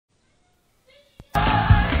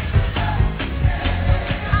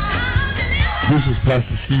This is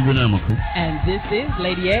Pastor Stephen Amaker. And this is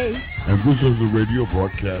Lady A. And this is the radio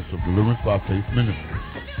broadcast of Deliverance by Faith Ministries.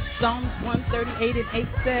 Psalms 138 and 8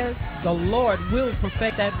 says, "The Lord will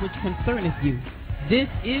perfect that which concerneth you." This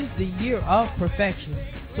is the year of perfection,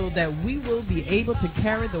 so that we will be able to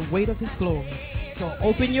carry the weight of His glory. So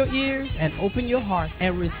open your ears and open your heart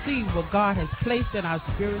and receive what God has placed in our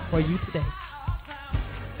spirit for you today.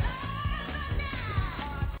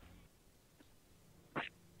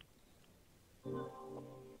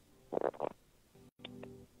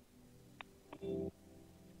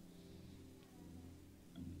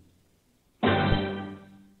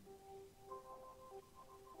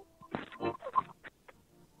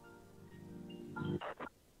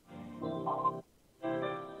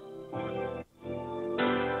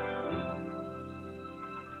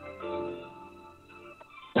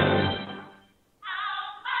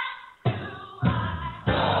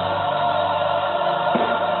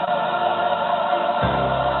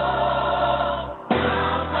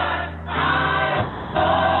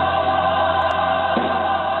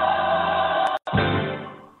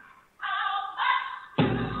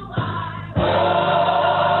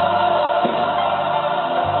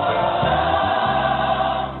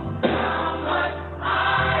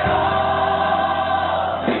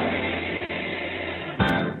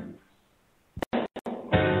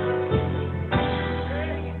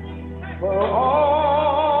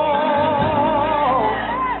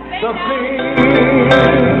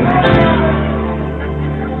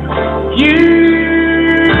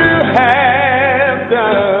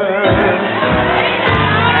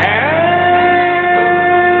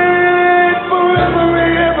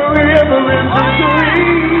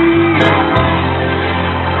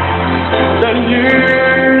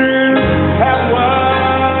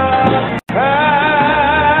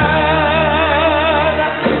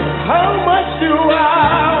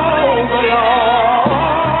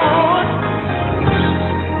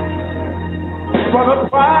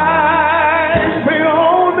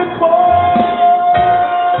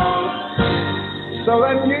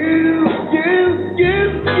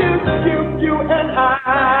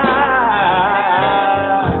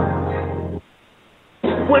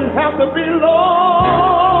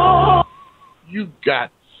 You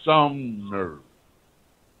got some nerve.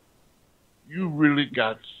 You really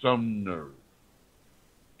got some nerve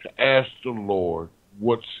to ask the Lord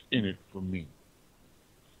what's in it for me.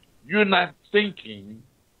 You're not thinking,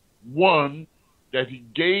 one, that He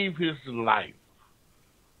gave His life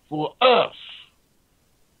for us.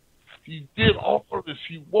 He did all of this.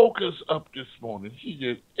 He woke us up this morning. He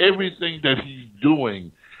did everything that He's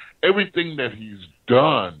doing, everything that He's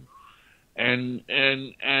done. And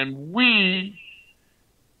we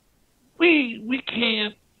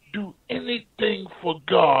can't do anything for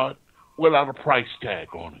God without a price tag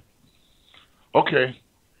on it. Okay.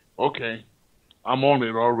 I'm on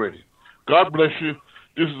it already. God bless you.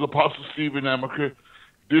 This is Apostle Stephen Amaker.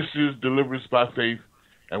 This is Deliverance by Faith.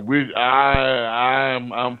 And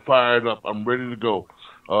I'm fired up. I'm ready to go.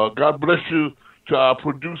 God bless you to our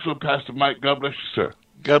producer, Pastor Mike. God bless you, sir.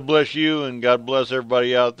 God bless you, and God bless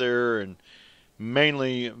everybody out there, and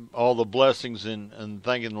mainly all the blessings and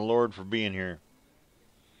thanking the Lord for being here.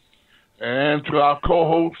 And to our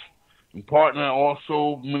co-host and partner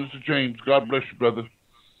also, Minister James. God bless you, brother.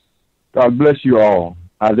 God bless you all.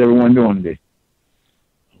 How's everyone doing today?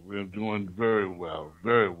 We're doing very well,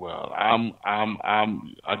 very well. I'm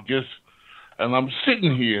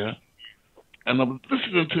sitting here and I'm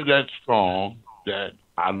listening to that song that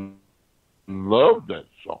I love that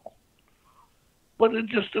song. But it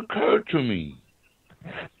just occurred to me.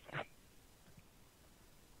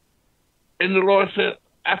 And the Lord said,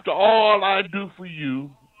 after all I do for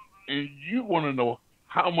you, and you want to know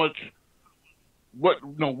how much, what's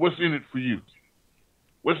in it for you?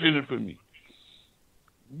 What's in it for me?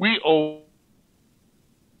 We owe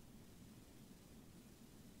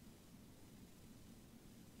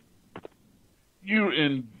you're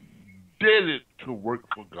indebted to work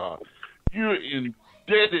for God. You're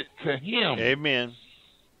indebted to Him. Amen.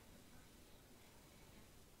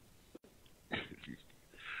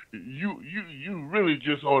 You really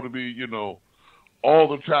just ought to be, all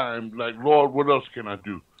the time like, Lord, what else can I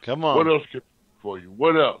do? Come on. What else can I do for you?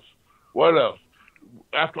 What else? What else?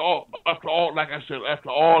 After all, like I said, after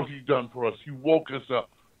all He's done for us, He woke us up.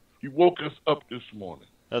 He woke us up this morning.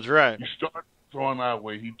 That's right. He started on our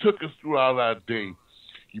way. He took us throughout our day.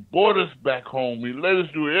 He brought us back home. He let us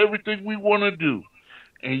do everything we want to do.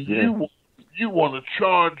 And you want to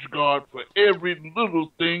charge God for every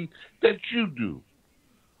little thing that you do.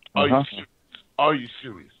 Are you serious? Are you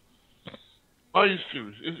serious? Are you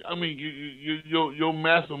serious? I mean, your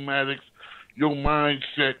mathematics, Your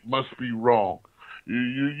mindset must be wrong.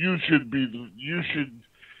 You should be. You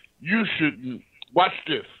shouldn't. Watch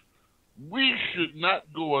this. We should not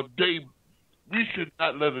go a day. We should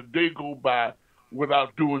not let a day go by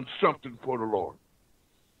without doing something for the Lord.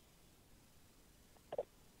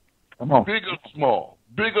 Come on. Big or small.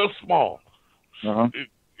 Big or small. Uh-huh.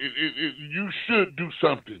 You should do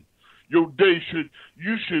something. Your day should.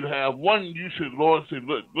 You should have one. You should, Lord, say,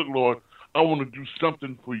 look, Lord, I want to do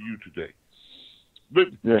something for you today.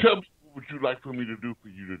 Tell me what would you like for me to do for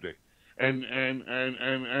you today. And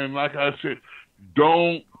like I said,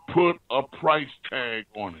 don't put a price tag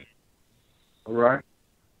on it. All right.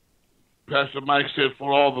 Pastor Mike said,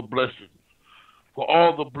 for all the blessings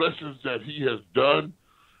that he has done,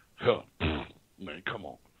 man, come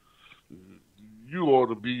on. You ought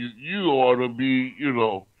to be,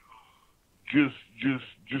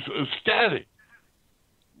 just ecstatic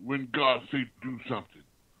when God says do something.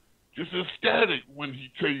 Just ecstatic when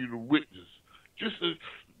he tell you to witness.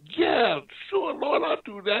 Yeah, sure, Lord, I'll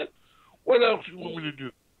do that. What else you want me to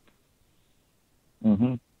do?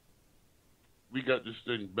 Mm-hmm. We got this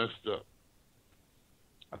thing messed up.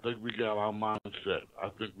 I think we got our mindset.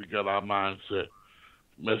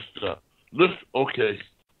 Messed up. Okay.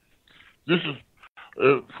 This is,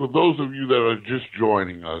 for those of you that are just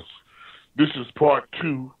joining us, this is part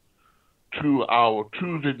 2 to our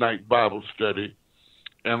Tuesday night Bible study.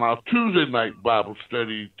 And our Tuesday night Bible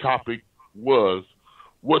study topic was,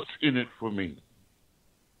 what's in it for me?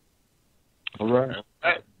 All right.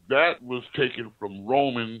 And that was taken from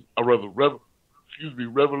Revelation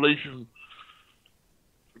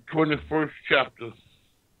 21st chapter,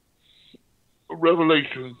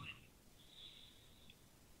 Revelation,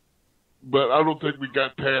 but I don't think we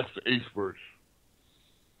got past the 8th verse.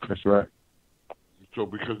 That's right. So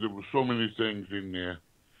because there were so many things in there.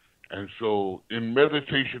 And so in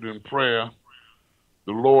meditation and prayer,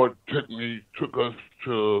 the Lord took us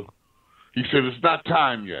to, he said, it's not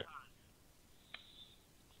time yet.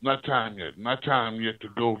 Not time yet to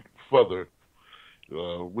go further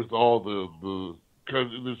with all the because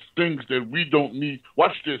there's things that we don't need.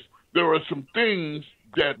 Watch this. There are some things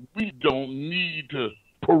that we don't need to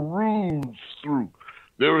peruse through.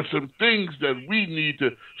 There are some things that we need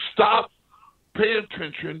to stop, pay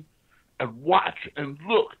attention, and watch and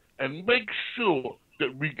look and make sure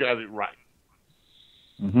that we got it right.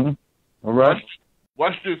 Mm-hmm. All right.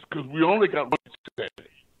 Watch this, because we only got one Saturday.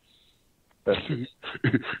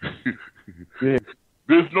 Yeah.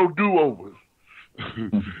 There's no do-overs.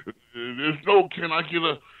 There's no can I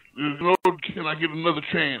get another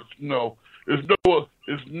chance? No. There's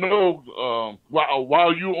no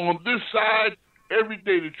while you're on this side, every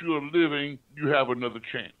day that you are living, you have another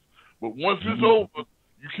chance. But once it's over,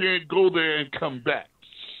 you can't go there and come back.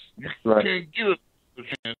 You can't get another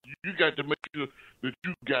chance. You got to make sure that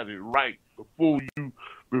you got it right before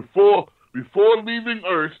leaving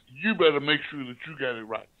Earth. You better make sure that you got it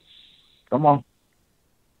right. Come on.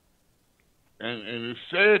 And it's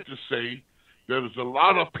sad to say that there's a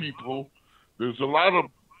lot of people, there's a lot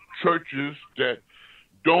of churches that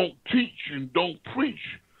don't teach and don't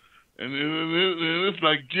preach. And it's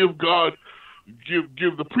like give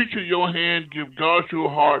the preacher your hand, give God your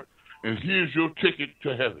heart, and here's your ticket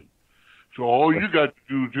to heaven. So all you got to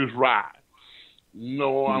do is just ride.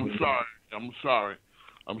 No, I'm sorry.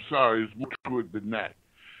 It's more to it than that.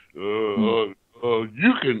 You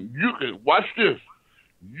can watch this.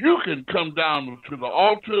 You can come down to the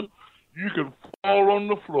altar. You can fall on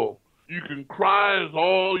the floor. You can cry as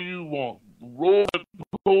all you want, roll at the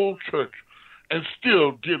whole church, and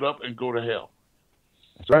still get up and go to hell.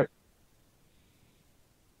 That's right.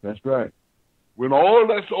 That's right. When all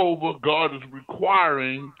that's over, God is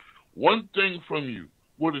requiring one thing from you.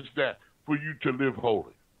 What is that? For you to live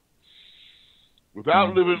holy.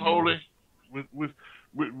 Without living holy,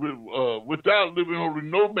 without living holy,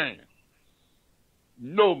 no man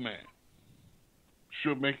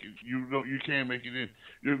should make it. You can't make it in.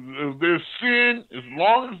 If there's sin, as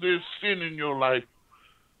long as there's sin in your life,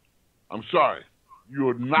 I'm sorry, you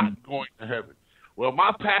are not going to heaven. Well,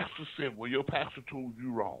 my pastor said, well, your pastor told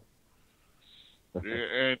you wrong.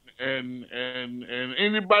 and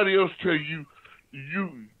anybody else tell you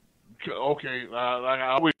okay, like I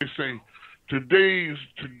always say, today's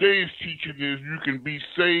teaching is you can be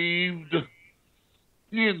saved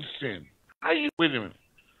in sin. Wait a minute.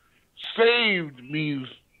 Saved means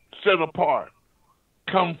set apart,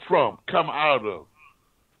 come out of.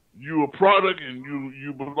 You're a product and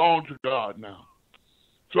you belong to God now.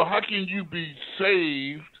 So how can you be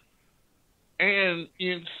saved and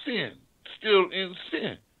in sin, still in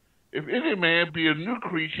sin? If any man be a new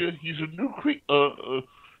creature, he's a new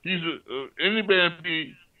Any man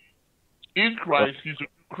be in Christ, he's a new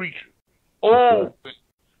creature. All things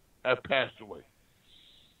have passed away.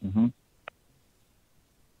 Mm-hmm.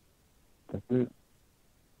 That's it.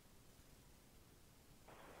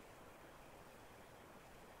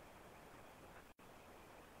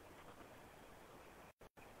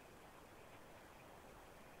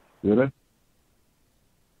 Did it?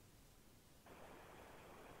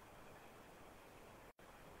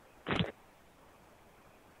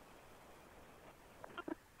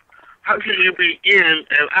 How can you be in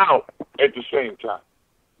and out at the same time?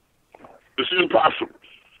 It's impossible.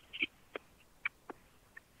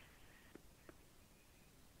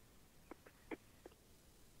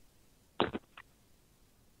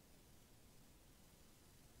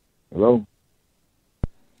 Hello?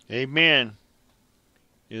 Amen.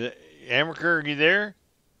 Amaker, are you there?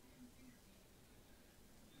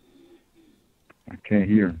 I can't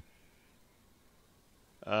hear.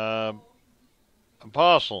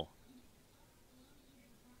 Apostle.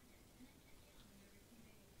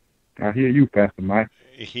 I hear you, Pastor Mike.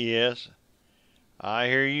 Yes. I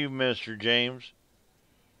hear you, Mr. James.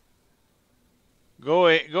 Go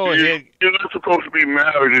ahead. You're not supposed to be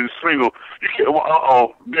married and single. You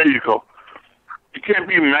can't. There you go. You can't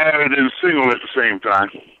be married and single at the same time.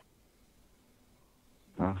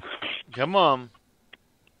 Come on.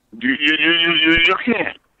 You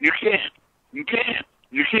can't. You can't. You can't.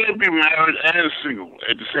 You can't be married and single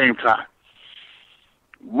at the same time.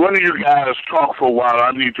 One of you guys talk for a while.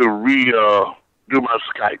 I need to do my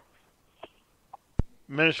Skype.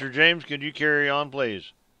 Minister James, could you carry on,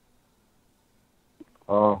 please?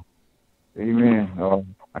 Amen.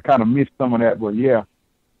 I kind of missed some of that, but yeah.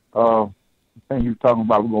 I think you were talking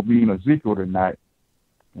about we're going to be in Ezekiel tonight.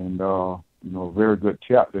 And, very good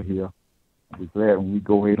chapter here. I'll be glad when we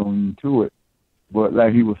go ahead on into it. But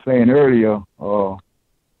like he was saying earlier,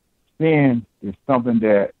 sin is something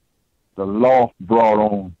that the law brought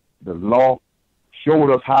on. The law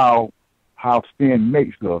showed us how sin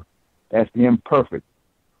makes us. That's imperfect.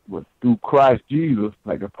 But through Christ Jesus,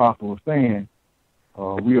 like the apostle was saying,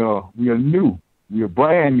 we are new. We are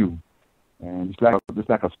brand new. And it's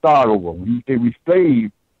like a start over. When you say we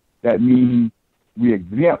saved, that means we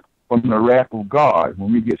exempt from the wrath of God.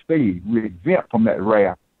 When we get saved, we're exempt from that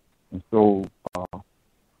wrath. And so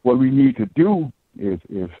what we need to do is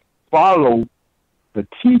follow the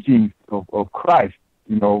teachings of Christ,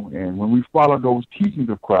 and when we follow those teachings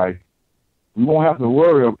of Christ, we won't have to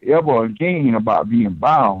worry ever again about being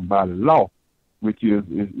bound by the law, which is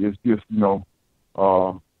just, the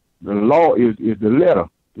law is the letter,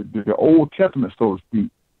 the Old Testament, so to speak.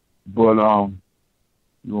 But,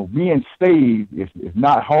 being saved is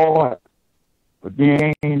not hard, but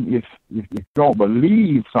then if you don't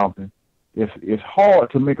believe something, it's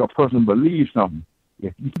hard to make a person believe something.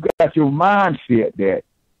 If you got your mindset that,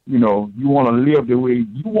 you want to live the way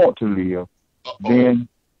you want to live, then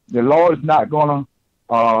the Lord is not going to,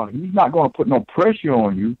 he's not going to put no pressure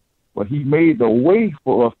on you, but he made the way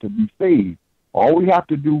for us to be saved. All we have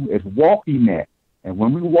to do is walk in that. And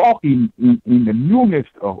when we walk in the newness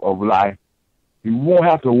of life, we won't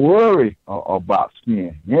have to worry about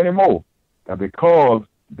sin anymore. Because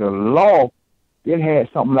the law, it had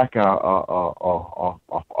something like a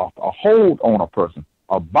hold on a person,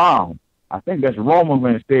 a bound. I think that's Romans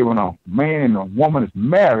when it says when a man and a woman is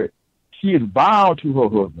married, she is bound to her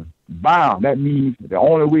husband. Bound. That means the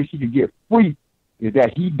only way she can get free is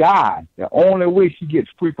that he died. The only way she gets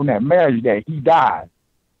free from that marriage is that he died.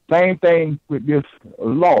 Same thing with this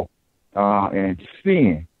law and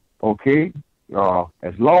sin. Okay?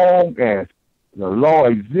 As long as the law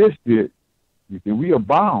existed, we are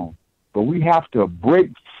bound. But we have to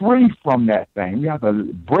break free from that thing. We have to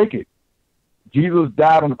break it. Jesus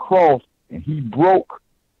died on the cross, and he broke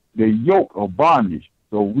the yoke of bondage.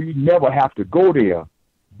 So we never have to go there,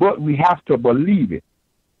 but we have to believe it.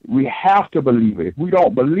 We have to believe it. If we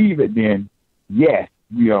don't believe it, then yes,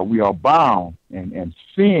 we are bound, and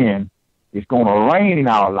sin is going to reign in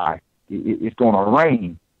our life. It's going to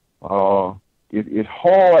reign. It's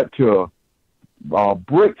hard to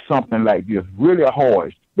break something like this. Really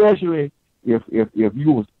hard, especially if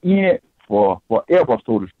you was in it for forever,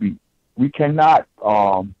 so to speak. We cannot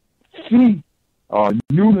see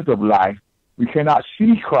newness of life. We cannot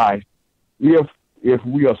see Christ if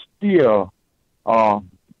we are still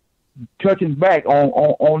touching back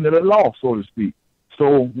on the law, so to speak.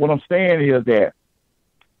 So what I'm saying is that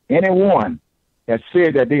anyone that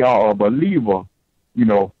said that they are a believer,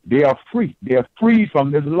 they are free. They are free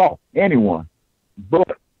from this law. Anyone.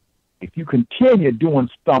 But if you continue doing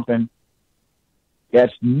something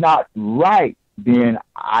that's not right, then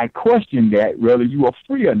I question that whether you are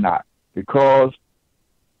free or not. Because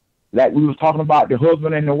like we was talking about the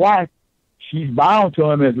husband and the wife, she's bound to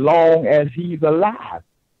him as long as he's alive.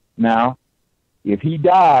 Now, if he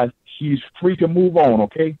dies, she's free to move on,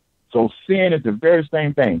 okay? So sin is the very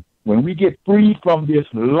same thing. When we get free from this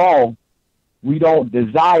law, we don't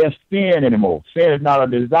desire sin anymore. Sin is not a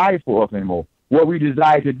desire for us anymore. What we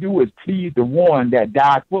desire to do is please the one that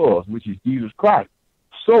died for us, which is Jesus Christ.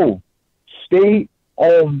 So stay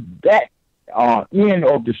on that end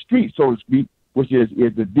of the street, so to speak, which is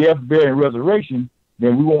the death, burial, and resurrection.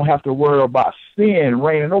 Then we won't have to worry about sin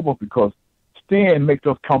reigning over, because sin makes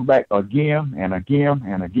us come back again and again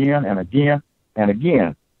and again and again and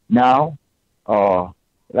again. Now,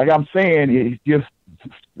 like I'm saying, it's just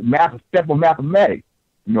simple mathematics.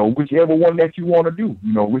 Whichever one that you want to do,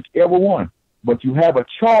 whichever one. But you have a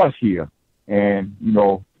choice here. And,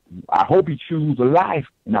 I hope you choose a life,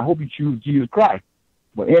 and I hope you choose Jesus Christ.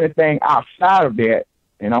 But anything outside of that,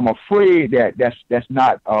 and I'm afraid that that's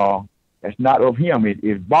not of him.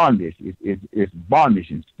 It's bondage. It's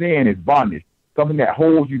bondage, and sin is bondage. Something that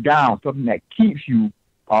holds you down, something that keeps you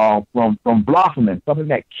from blossoming, something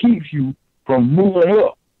that keeps you from moving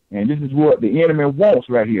up. And this is what the enemy wants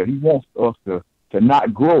right here. He wants us to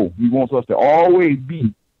not grow. He wants us to always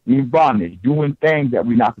be in bondage, doing things that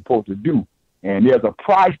we're not supposed to do. And there's a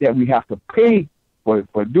price that we have to pay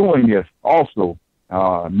for doing this also.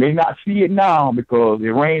 May not see it now because it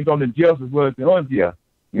rains on the just as well as the unjust.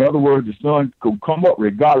 In other words, the sun could come up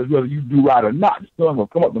regardless whether you do right or not. The sun will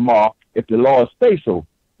come up tomorrow if the Lord says so.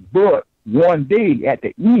 But one day at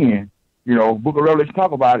the end, Book of Revelation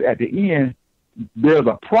talk about it, at the end, there's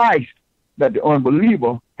a price that the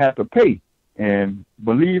unbeliever has to pay. And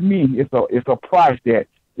believe me, it's a price that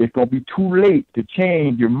it's going to be too late to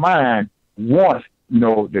change your mind once,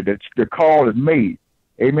 the call is made.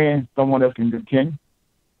 Amen. Someone else can continue.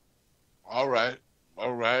 All right.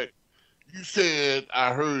 You said,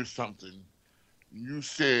 I heard something. You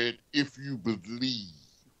said, if you believe.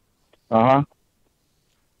 Uh-huh.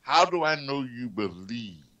 How do I know you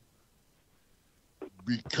believe?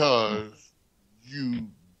 Because you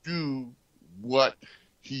do what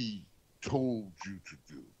he told you to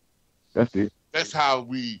do. That's it. It's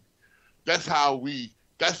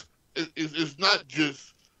not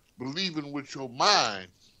just believing with your mind,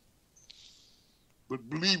 but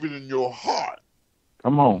believing in your heart.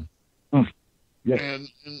 Come on. Yes.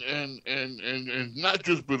 And not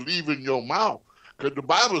just believe in your mouth, because the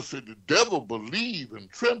Bible said the devil believe and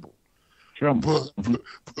tremble. But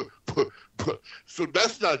so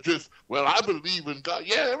that's not just, well, I believe in God.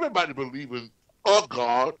 Yeah, everybody believes in a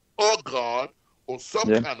God or some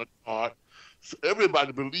kind of God. So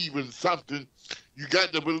everybody believes in something. You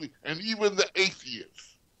got to believe, and even the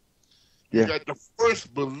atheists. You got to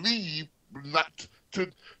first believe, not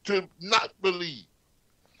to not believe.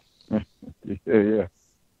 Yeah.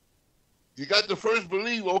 You got to first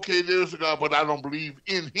believe, okay, there's a God, but I don't believe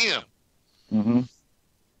in him. Mm-hmm.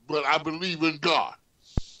 But I believe in God.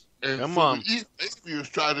 And Come so on. the atheists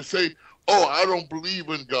try to say, oh, I don't believe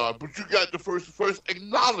in God. But you got to first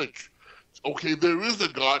acknowledge, okay, there is a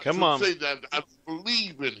God. Come on. Say that I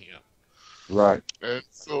believe in him. Right. And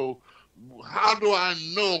so how do I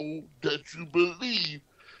know that you believe?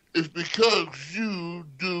 It's because you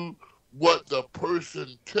do what the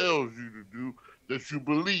person tells you to do that you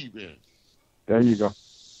believe in. There you go.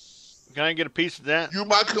 Can I get a piece of that? You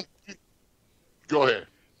might go ahead.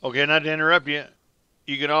 Okay, not to interrupt you.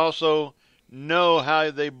 You can also know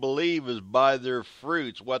how they believe is by their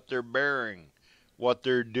fruits, what they're bearing, what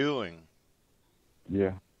they're doing.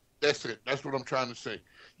 Yeah. That's it. That's what I'm trying to say.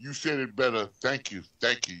 You said it better. Thank you.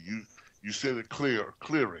 You said it clearing.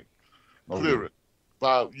 Clear it.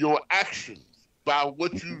 By your actions, by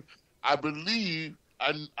what you, I believe,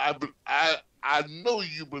 I know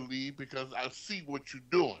you believe because I see what you're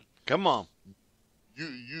doing. Come on.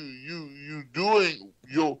 You doing,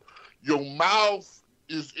 your mouth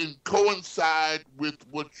is in coincide with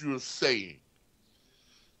what you're saying.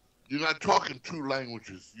 You're not talking two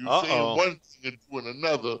languages. You're saying one thing and doing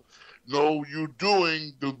another. No, you're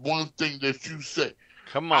doing the one thing that you say.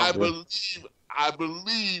 Come on. I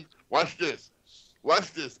believe, watch this.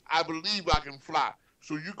 I believe I can fly.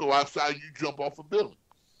 So you go outside, you jump off a building.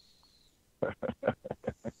 As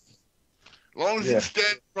long as you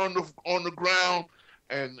stand on the ground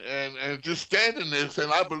and just standing there saying,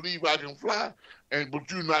 I believe I can fly,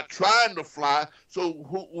 but you're not trying to fly, so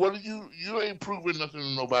what are you ain't proving nothing to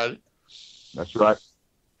nobody. That's right.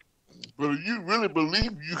 But if you really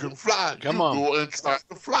believe you can fly, Come on. go and try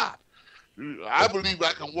to fly. I believe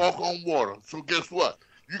I can walk on water. So guess what?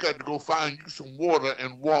 you got to go find you some water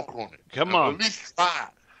and walk on it. Come on. At least try,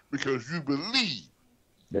 because you believe.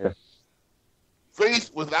 Yeah.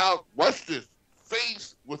 Faith without, watch this,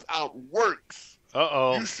 faith without works.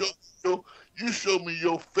 Uh-oh. You show me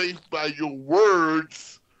your faith by your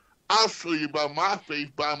words. I'll show you by my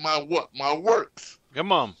faith by my what? My works.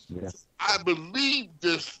 Come on. Yeah. I believe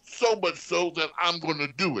this so much so that I'm going to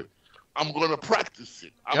do it. I'm going to practice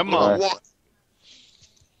it. I'm Come going on. to walk.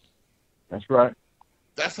 That's right.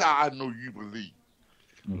 That's how I know you believe.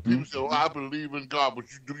 People say, "Oh, I believe in God," but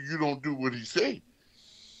you don't do what He said.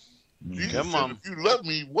 Jesus Come said, on. "If you love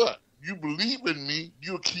me, what? You believe in me,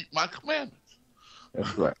 you'll keep my commandments."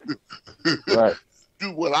 That's right. Right.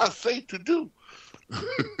 Do what I say to do.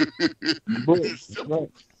 It's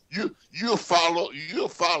simple. Right. You'll follow.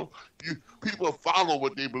 People follow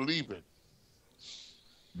what they believe in.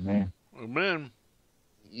 Man. Amen.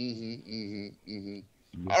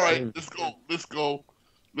 All right, let's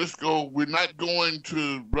go. We're not going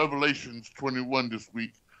to Revelations 21 this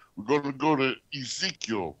week. We're going to go to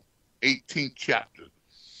Ezekiel 18th chapter.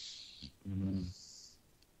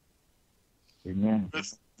 Amen.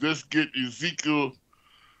 Let's get Ezekiel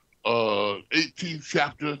 18th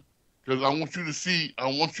chapter, because I want you to see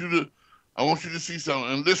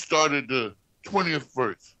something. And let's start at the 20th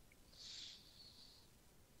verse.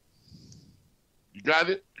 You got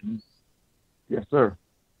it? Yes, sir.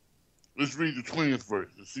 Let's read the 20th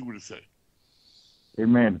verse and see what it says.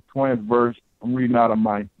 Amen. The 20th verse, I'm reading out of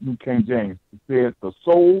my New King James. It says, "The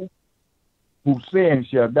soul whose sin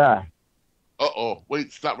shall die." Uh-oh.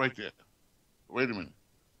 Wait, stop right there. Wait a minute.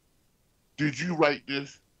 Did you write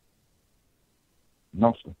this?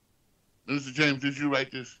 No, sir. Mr. James, did you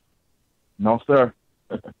write this? No, sir.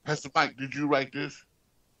 Pastor Mike, did you write this?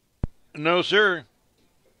 No, sir.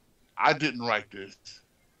 I didn't write this.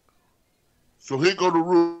 So here go the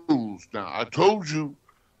rules. Now, I told you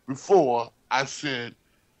before, I said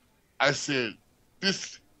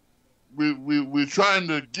this, we're trying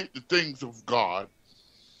to get the things of God.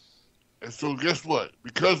 And so guess what?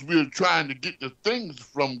 Because we're trying to get the things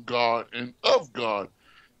from God and of God,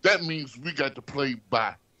 that means we got to play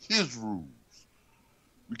by His rules.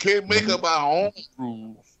 We can't make up our own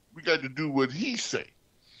rules. We got to do what He say.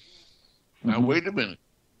 Now, wait a minute.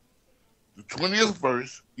 The 20th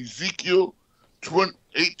verse, Ezekiel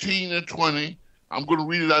 18 and 20, I'm going to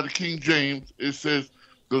read it out of King James. It says,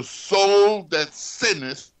 "The soul that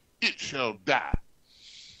sinneth, it shall die."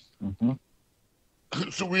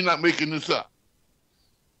 So we're not making this up.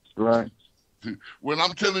 Right. When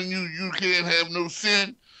I'm telling you, you can't have no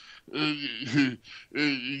sin,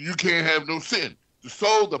 you can't have no sin. The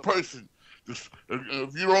soul, the person, if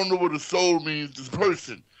you don't know what the soul means, this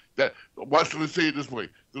person, why should I say it this way?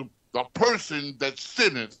 The person that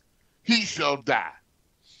sinneth, he shall die.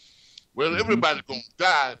 Well, everybody's going to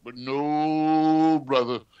die, but no,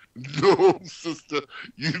 brother, no, sister,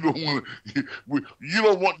 you don't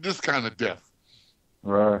want this kind of death.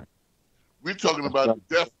 Right. We're talking about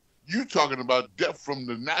death. You're talking about death from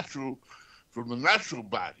the natural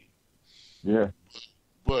body. Yeah.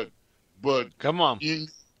 But Come on. In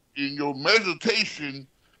your meditation,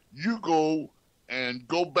 you go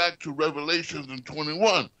back to Revelations in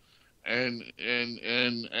 21 and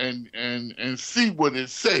see what it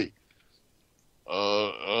say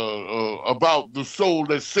about the soul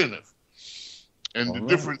that sinneth and the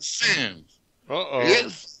different sins.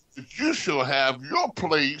 Yes, that you shall have your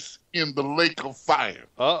place in the lake of fire.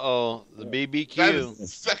 The BBQ. That is the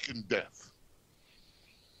second death.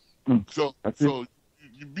 So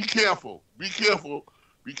you be careful. Be careful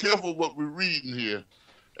what we're reading here,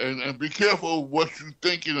 and be careful what you're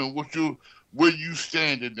thinking and where you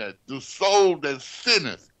standing at. The soul that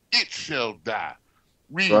sinneth, it shall die.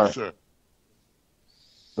 Read, right. Sir.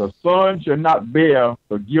 The son shall not bear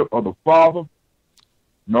the guilt of the father,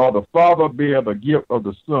 nor the father bear the guilt of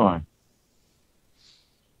the son.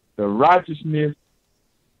 The righteousness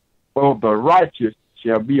of the righteous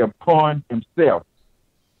shall be upon himself,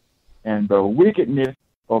 and the wickedness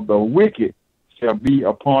of the wicked shall be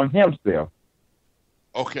upon himself.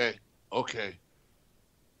 Okay.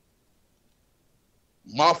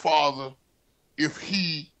 My father, if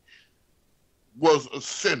he was a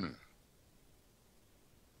sinner,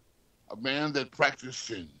 a man that practiced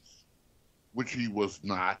sins, which he was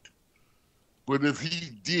not, but if he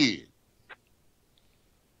did,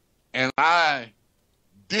 and I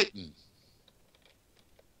didn't,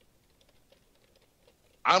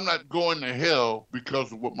 I'm not going to hell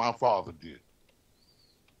because of what my father did.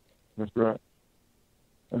 That's right.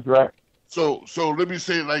 That's right. So let me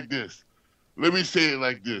say it like this.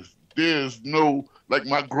 There's no, like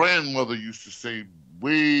my grandmother used to say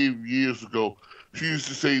way years ago, She used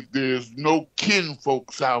to say, there's no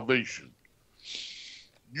kinfolk salvation.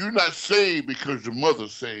 You're not saved because your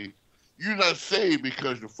mother's saved. You're not saved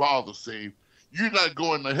because your father's saved. You're not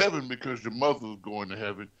going to heaven because your mother's going to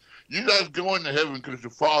heaven. You're not going to heaven because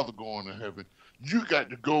your father's going to heaven. You got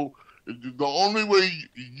to go. The only way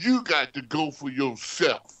you got to go for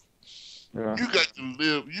yourself. Yeah. You got to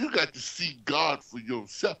live. You got to see God for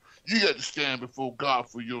yourself. You got to stand before God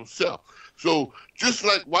for yourself. So just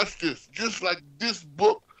like, watch this, just like this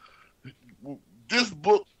book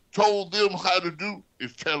told them how to do,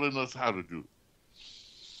 is telling us how to do.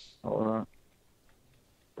 All right.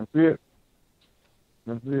 That's it.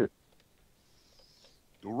 That's it.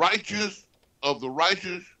 The righteous of the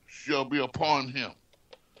righteous shall be upon him,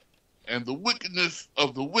 and the wickedness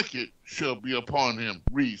of the wicked shall be upon him.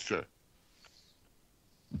 Read, sir.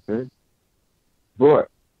 Okay. But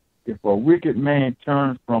if a wicked man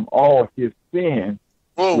turns from all his sins.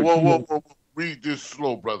 Whoa. Read this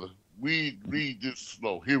slow, brother. Read this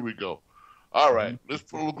slow. Here we go. All right. Let's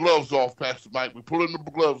pull the gloves off, Pastor Mike. We're pulling the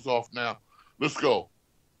gloves off now. Let's go.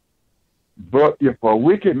 But if a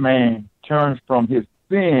wicked man turns from his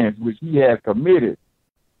sins which he has committed,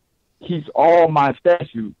 keeps all my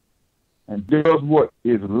statutes, and does what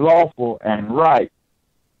is lawful and right,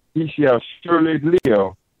 he shall surely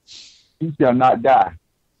live. He shall not die.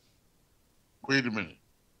 Wait a minute.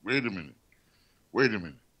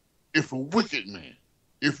 If a wicked man,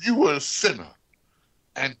 if you were a sinner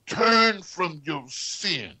and turn from your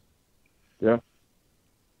sin, yeah,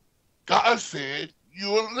 God said you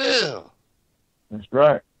will live. That's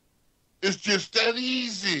right. It's just that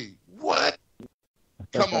easy. What?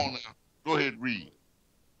 Come on now. Go ahead, read.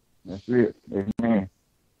 That's it. Amen.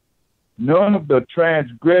 None of the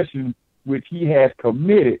transgressions which he has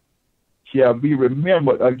committed shall be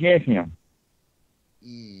remembered against him.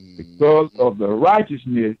 Because of the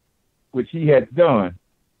righteousness which he has done,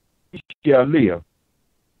 he shall live.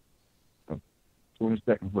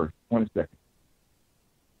 22nd verse. 22nd.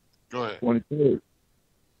 Go ahead.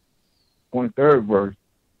 23rd verse.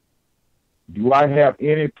 Do I have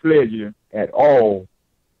any pleasure at all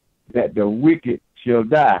that the wicked shall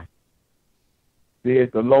die,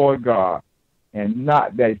 saith the Lord God, and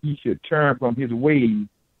not that he should turn from his ways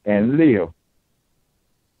and live?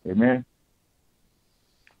 Amen.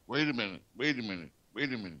 Wait a minute.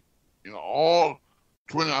 You know, all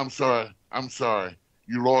 20. I'm sorry.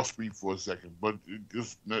 You lost me for a second, but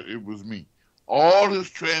it was me. All his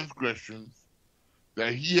transgressions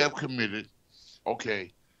that he have committed.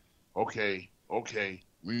 Okay.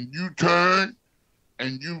 When you turn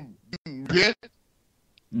and you repent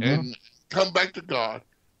and come back to God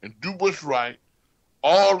and do what's right,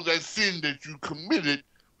 all of that sin that you committed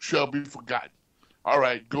shall be forgotten. All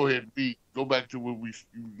right, go ahead, B. Go back to where you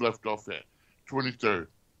left off at. 23rd.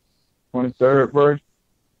 23rd verse.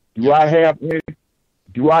 Do I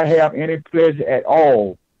have any pleasure at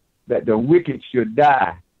all that the wicked should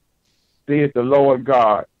die, saith the Lord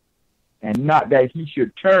God, and not that he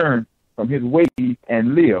should turn from his ways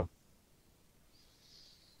and live?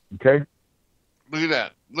 Okay? Look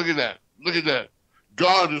at that.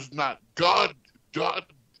 God is not God.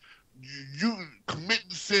 You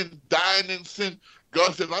committing sin, dying in sin.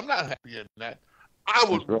 God says, I'm not happy in that. I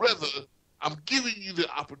would rather, I'm giving you the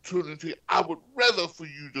opportunity, I would rather for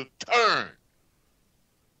you to turn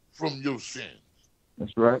from your sins.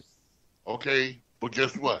 That's right. Okay? But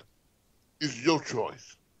guess what? It's your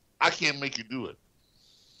choice. I can't make you do it.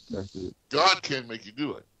 That's it. God can't make you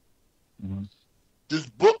do it. Mm-hmm. This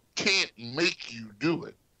book can't make you do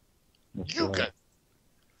it. That's You right.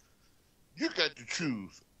 got to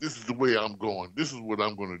choose. This is the way I'm going. This is what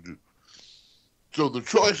I'm going to do. So the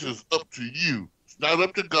choice is up to you. It's not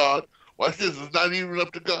up to God. Watch this. It's not even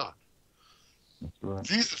up to God. That's right.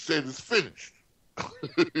 Jesus said it's finished.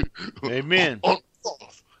 Amen. On the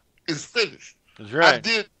cross. It's finished. That's right.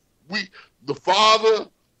 The Father,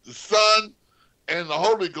 the Son, and the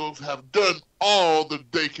Holy Ghost have done all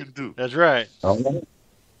that they can do. That's right. Okay.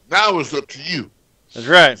 Now it's up to you. That's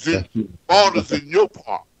right. All is in your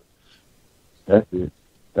part. That's it.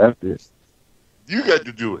 You got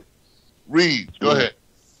to do it. Read. Go ahead.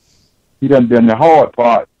 He done the hard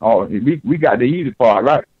part. Oh, we got the easy part,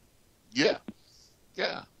 right? Yeah.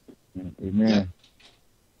 Amen. Yeah.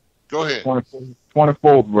 Go ahead.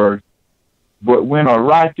 24th verse. But when a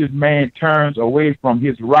righteous man turns away from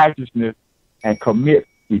his righteousness and commits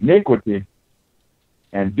iniquity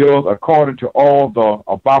and does according to all the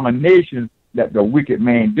abominations that the wicked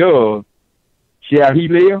man does, shall he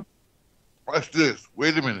live? Watch this.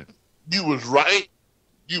 Wait a minute. You was right.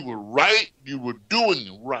 You were right. You were doing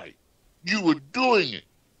it right. You were doing it.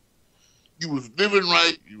 You was living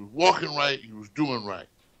right. You was walking right. You was doing right.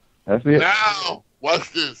 That's it. Now,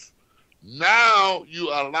 watch this. Now you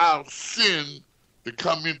allow sin to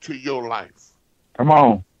come into your life. Come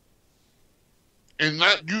on. And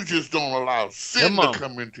not you just don't allow sin to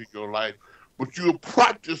come into your life, but you're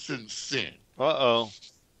practicing sin. You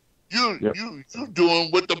doing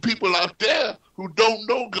what the people out there who don't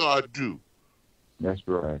know God do. That's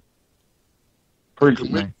right. Preach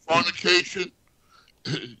it, man. Fornication.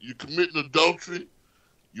 You committing adultery.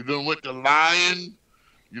 You done went to lying.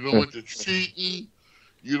 You done went to cheating.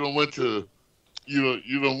 You done went to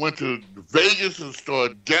Vegas and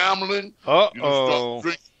started gambling. You done start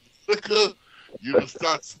drinking liquor. You done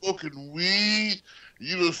start smoking weed.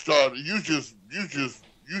 You done start. You just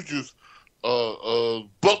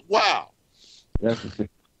buck wild. Yes.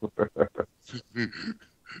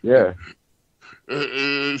 Yeah.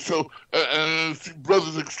 So,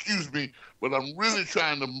 brothers, excuse me, but I'm really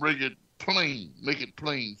trying to make it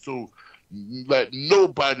plain, so that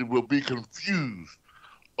nobody will be confused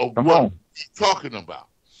of what he's talking about.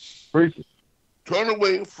 Preach it. Turn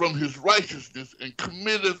away from his righteousness and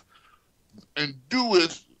committeth and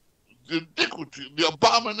doeth the iniquity, the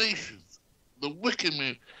abominations, the wicked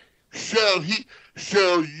man. Shall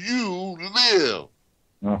you live?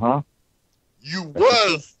 You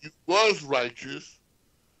was righteous.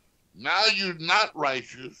 Now you're not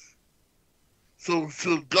righteous. So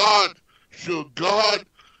shall God,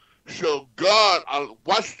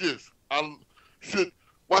 watch this.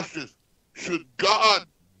 Should God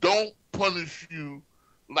don't punish you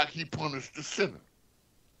like he punished the sinner?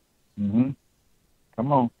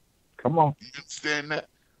 Come on. You understand that?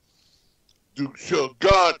 Shall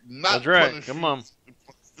God not punish you like he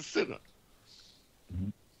punished the sinner?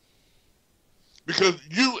 Because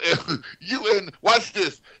you and watch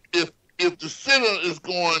this. If the sinner is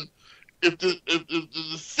going, if the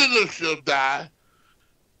sinner shall die,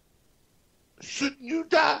 shouldn't you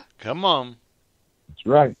die? Come on. That's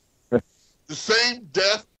right. The same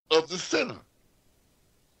death of the sinner.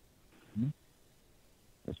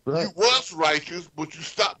 That's right. You was righteous, but you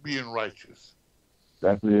stopped being righteous.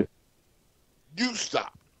 That's it. You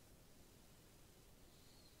stopped.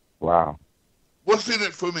 Wow. What's in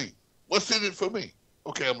it for me? What's in it for me?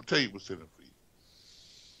 Okay, I'm going to tell you what's in it for you.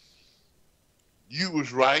 You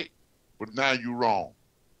was right, but now you're wrong.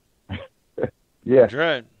 Yeah. That's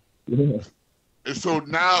right. Yeah. And so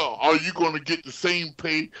now, are you going to get the same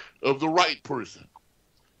pay of the right person?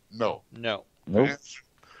 No. No. The Nope. answer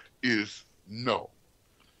is no.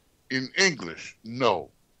 In English, no.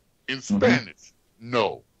 In Spanish,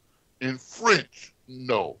 no. In French,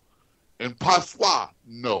 no. In Patois,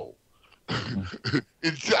 no.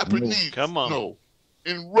 In Japanese, Come on. no.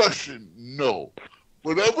 In Russian, no.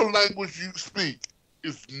 Whatever language you speak,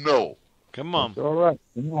 is no. Come on. That's all right.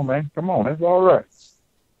 Come on, man. Come on. That's all right. It's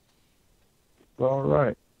all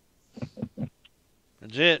right.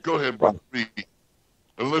 That's it. Go ahead, Brother B.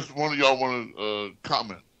 Unless one of y'all want to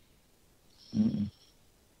comment.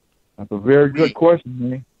 That's a very good question,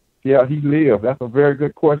 man. Yeah, he lived. That's a very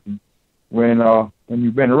good question. When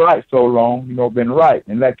you've been right so long, been right.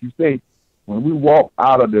 And like you say, when we walk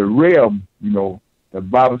out of the realm, the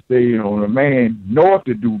Bible says, the man knoweth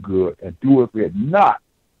to do good and doeth it not.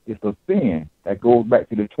 It's a sin. That goes back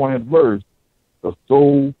to the 20th verse. The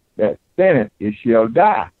soul that sinneth, it shall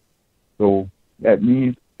die. So that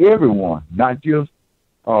means everyone, not just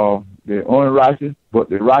the unrighteous, but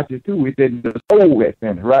the righteous too. It said the soul that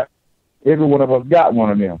sinneth, right? Every one of us got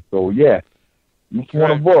one of them. So yeah, each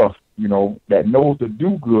one of us, that knows to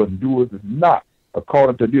do good and doeth it not.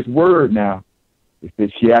 According to this word now, it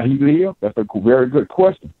says, shall he live? That's a very good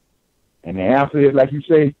question. And the answer is, like you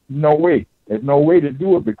say, no way. There's no way to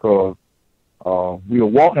do it because we are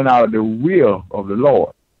walking out of the will of the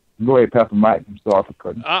Lord. Go ahead, Pastor Mike. I'm sorry for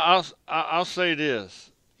cutting. I'll say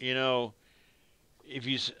this. I'm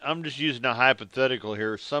just using a hypothetical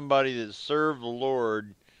here. Somebody that served the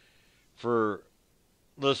Lord for,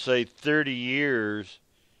 let's say, 30 years,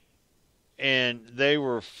 and they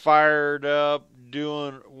were fired up,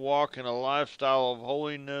 walking a lifestyle of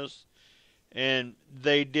holiness, and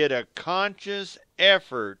they did a conscious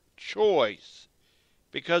effort, choice,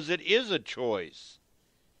 because it is a choice,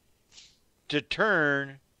 to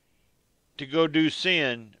turn to go do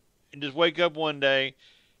sin and just wake up one day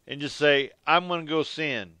and just say, I'm going to go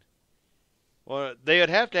sin. Well, they would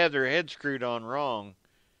have to have their head screwed on wrong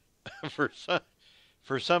for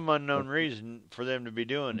some unknown reason for them to be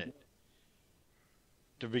doing it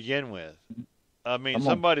to begin with. I mean,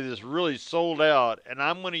 somebody that's really sold out, and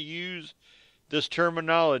I'm going to use this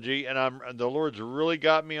terminology, and the Lord's really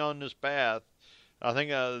got me on this path. I think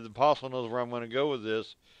the apostle knows where I'm going to go with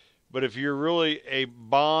this, But if you're really a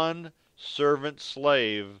bond servant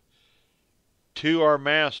slave to our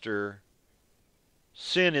master,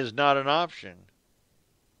 sin is not an option.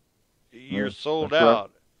 You're sold That's right.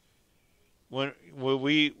 out.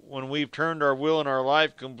 When we've turned our will and our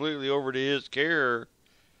life completely over to his care,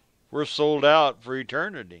 we're sold out for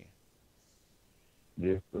eternity.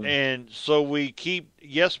 Yes, sir. And so we keep,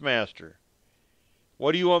 yes, master.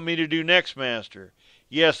 What do you want me to do next, master?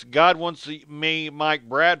 Yes, God wants me, Mike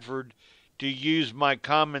Bradford, to use my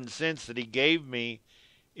common sense that he gave me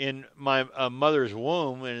in my mother's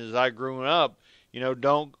womb, and as I grew up,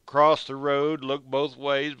 don't cross the road, look both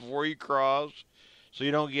ways before you cross, so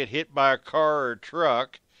you don't get hit by a car or a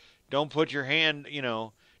truck. Don't put your hand,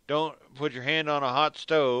 don't put your hand on a hot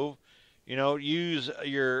stove. Use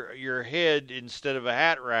your head instead of a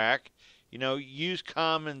hat rack. Use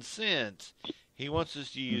common sense. He wants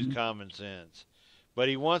us to use common sense. But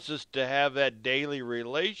he wants us to have that daily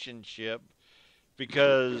relationship,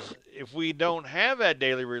 because if we don't have that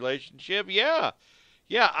daily relationship,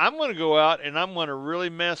 I'm going to go out and I'm going to really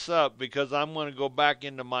mess up, because I'm going to go back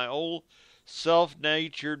into my old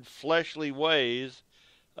self-natured fleshly ways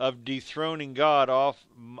of dethroning God off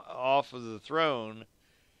of the throne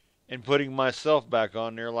and putting myself back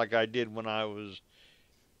on there like I did when I was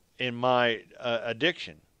in my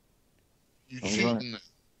addiction. You cheating, right.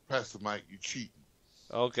 Pastor Mike, you cheating.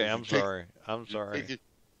 Okay, I'm sorry. You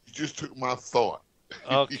just took my thought.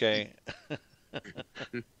 Okay.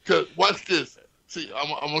 Cause watch this. See, I'm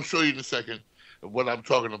going to show you in a second what I'm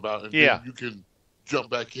talking about, and then you can jump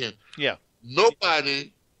back in. Yeah. No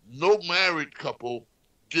married couple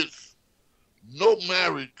gets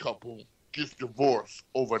divorced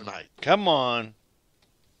overnight. Come on.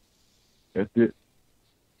 That's it.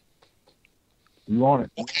 You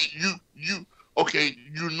want it? Okay,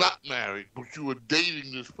 you're not married, but you were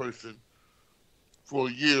dating this person for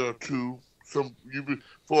a year or two, for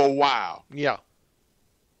a while. Yeah.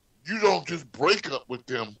 You don't just break up with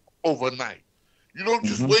them overnight. You don't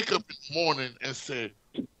just wake up in the morning and say,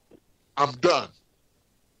 I'm done.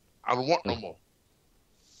 I don't want no more.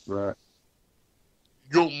 Right.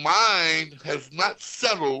 Your mind has not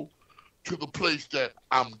settled to the place that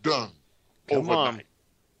I'm done overnight.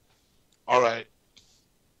 All right.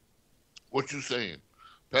 What you saying?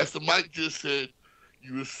 Pastor Mike just said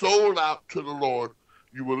you were sold out to the Lord.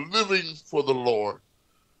 You were living for the Lord.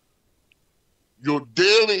 Your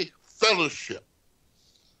daily fellowship,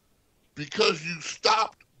 because you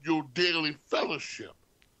stopped your daily fellowship.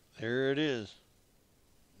 There it is.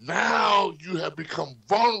 Now you have become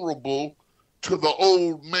vulnerable to the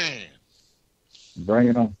old man. Bring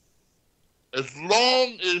it on. As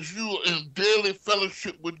long as you're in daily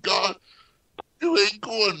fellowship with God, you ain't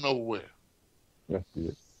going nowhere. That's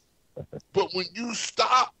it. But when you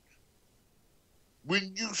stop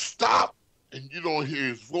and you don't hear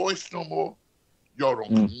his voice no more, y'all don't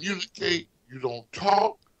communicate, you don't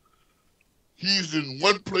talk, he's in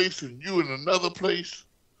one place and you in another place.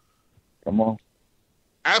 Come on.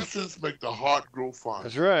 Absence make the heart grow fonder.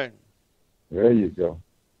 That's right. There you go.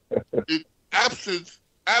 Absence,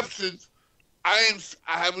 I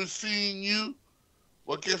haven't seen you.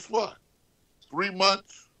 Well, guess what? 3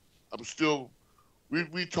 months, I'm still,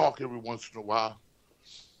 we talk every once in a while.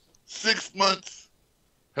 6 months,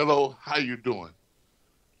 hello, how you doing?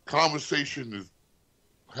 Conversation is,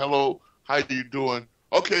 hello, how you doing?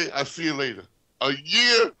 Okay, I'll see you later. A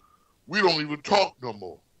year, we don't even talk no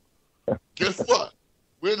more. Guess what?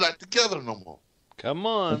 We're not together no more. Come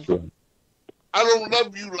on. I don't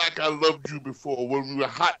love you like I loved you before when we were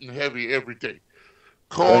hot and heavy every day.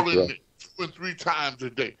 Calling me 2 and 3 times a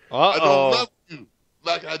day. I don't love you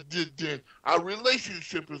like I did then. Our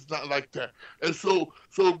relationship is not like that. And so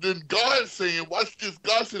then God is saying, watch this.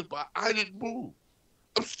 God says, but I didn't move.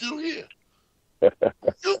 I'm still here.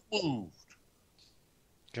 You moved.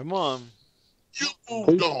 Come on. You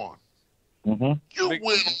moved on. Mm-hmm. You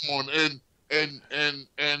went on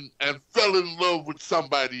and fell in love with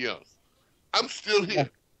somebody else. I'm still here.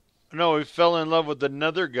 No, we fell in love with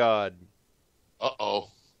another God. Uh-oh.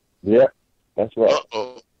 Yeah, that's right.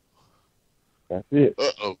 Uh-oh. That's it.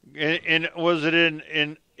 Uh-oh. And was it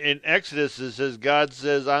in Exodus, it says, God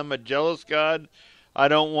says, I'm a jealous God. I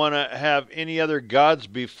don't want to have any other gods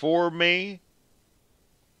before me.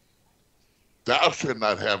 Thou shalt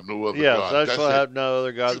not have no other yes, gods. Yes, thou shalt have no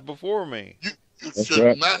other gods before me. You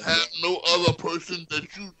should not have no other person that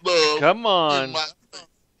you love. Come on.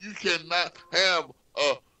 You cannot have,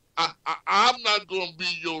 I'm not going to be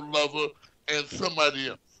your lover and somebody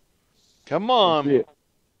else. Come on.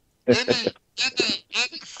 Any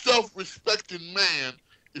self-respecting man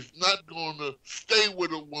is not going to stay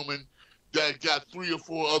with a woman that got 3 or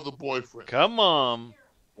 4 other boyfriends. Come on.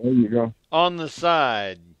 There you go. On the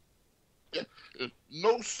side.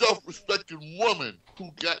 No self-respecting woman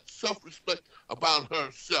who got self-respect about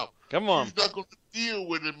herself. Come on. She's not going to deal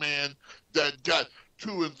with a man that got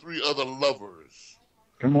 2 and 3 other lovers.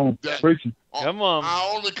 Come on, preaching. Come on. I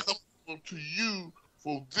only come to you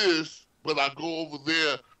for this, but I go over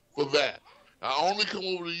there for that. I only come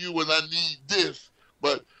over to you when I need this,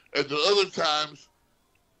 but at the other times,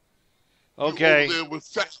 okay. you're over there with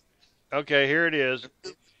sex. Okay, here it is.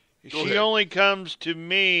 She ahead. only comes to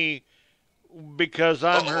me because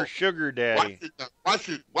I'm her sugar daddy. Watch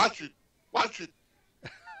it.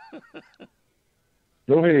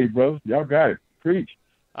 Go ahead, bro. Y'all got it. Preach.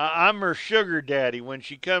 I'm her sugar daddy. When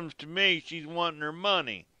she comes to me, she's wanting her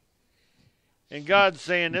money. And God's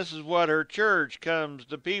saying this is what her church comes.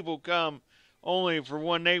 The people come only for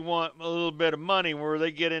when they want a little bit of money, where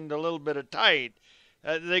they get into a little bit of tight.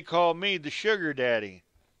 They call me the sugar daddy.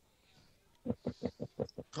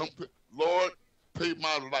 Lord, pay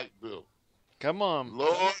my light bill. Come on.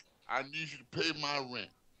 Lord, I need you to pay my rent.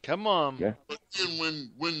 Come on. Yeah. But then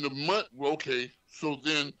when the month, okay, so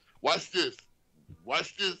then watch this.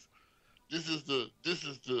 Watch this. This is the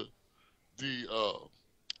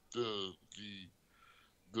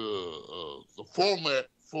format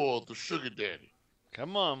for the sugar daddy.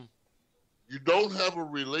 Come on. You don't have a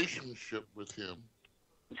relationship with him.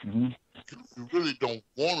 Mm-hmm. You really don't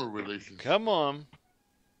want a relationship. Come on.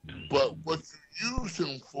 But what you use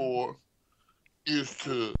him for is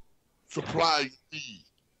to supply your need.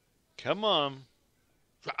 Come on.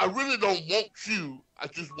 So I really don't want you. I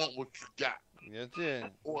just want what you got. That's it.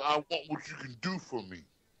 Or I want what you can do for me.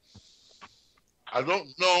 I don't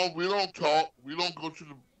know. We don't talk. We don't go to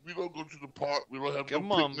the park. We don't have Come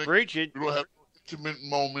no on, picnic. preach it. We don't have intimate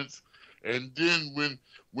moments. And then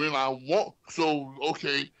when I want, so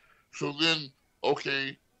then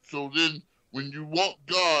when you want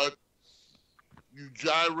God, you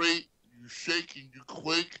gyrate, you shake, and you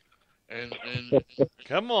quake, and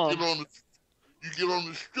Come on. you get on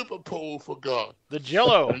the stripper pole for God. The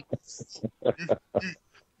Jello.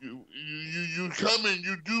 You come and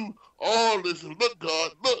you do all this. And look,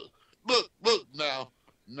 God, look now.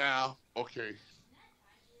 Okay.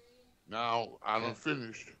 Now I done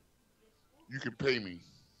finished. You can pay me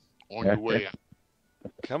on your way out.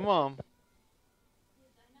 Come on.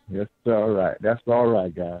 That's all right. That's all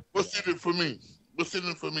right, guys. What's in it for me?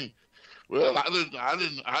 Well, I didn't.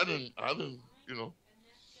 You know,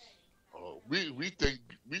 we think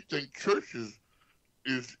church is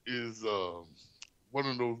one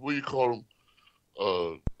of those, what do you call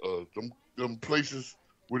them? Them places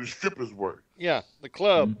where the strippers work. Yeah, the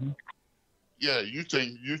club. Mm-hmm. Yeah, you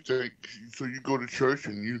think so you go to church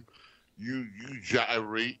and you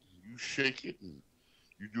gyrate, you shake it, and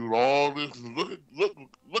you do all this. And look at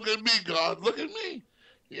me, God, look at me.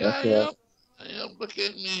 Yeah, I am. Look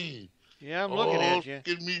at me. Yeah, I'm looking at you. Look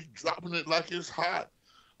at me dropping it like it's hot.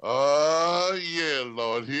 Yeah,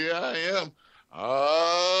 Lord, here I am.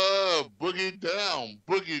 Boogie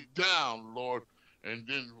down, Lord. And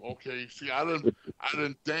then, okay, see, I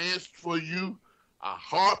done danced for you. I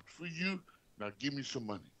harped for you. Now give me some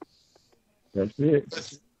money. That's it.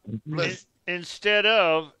 Bless. Instead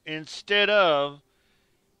of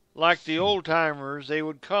like the old timers, they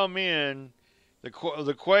would come in, the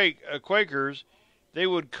Quakers, they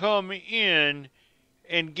would come in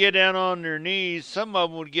and get down on their knees. Some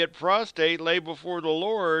of them would get prostrate, lay before the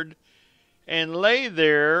Lord, and lay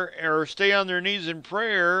there or stay on their knees in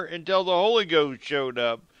prayer until the Holy Ghost showed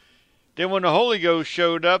up. Then when the Holy Ghost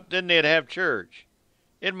showed up, then they'd have church.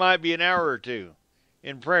 It might be an hour or two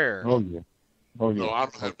in prayer. Oh, yeah. No, I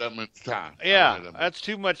don't have that much time. Yeah, that's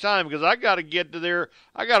too much time because I got to get to there.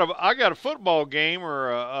 I got a football game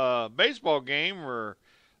or a baseball game or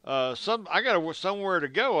I got somewhere to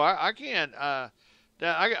go. I can't. I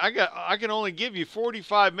can only give you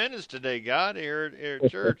 45 minutes today, God, here at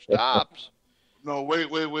church tops. No, wait.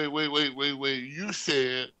 You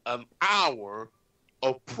said an hour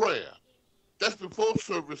of prayer. That's before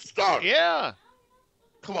service started. Yeah.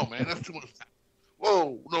 Come on, man. That's too much time.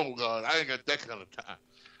 Whoa, no, God. I ain't got that kind of time.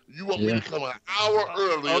 You want me to come an hour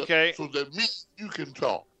earlier so that you can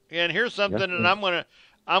talk. And here's something that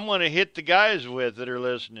I'm gonna hit the guys with that are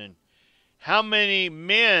listening. How many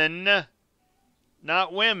men,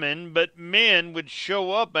 not women, but men would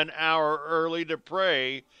show up an hour early to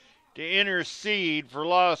pray, to intercede for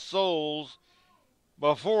lost souls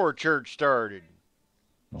before church started?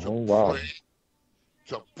 Oh, wow.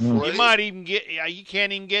 You might even you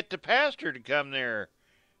can't even get the pastor to come there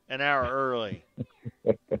an hour early.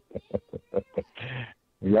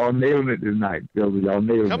 Y'all nailing it tonight, brother. Y'all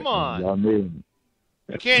nailing it. Come on. Y'all nailing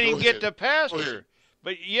You can't even get the Go pastor. ahead.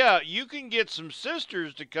 But yeah, you can get some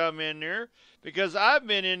sisters to come in there, because I've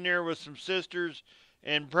been in there with some sisters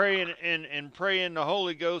and praying and praying the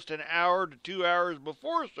Holy Ghost an hour to 2 hours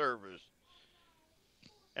before service.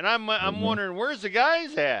 And I'm wondering, where's the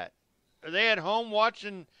guys at? Are they at home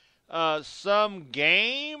watching some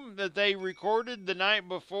game that they recorded the night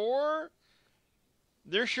before?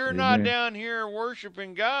 They're sure not Amen. down here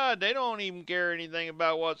worshiping God. They don't even care anything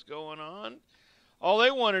about what's going on. All they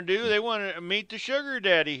want to do, they want to meet the sugar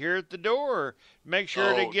daddy here at the door. Make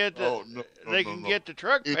sure they get the get the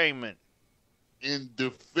truck payment. In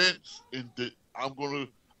defense, I'm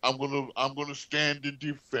gonna stand in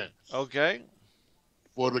defense. Okay.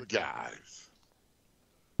 For the guys,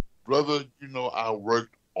 brother. You know, I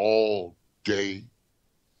worked all day,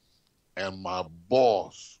 and my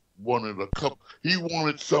boss wanted he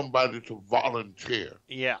wanted somebody to volunteer.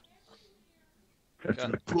 Yeah.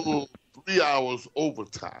 To pull 3 hours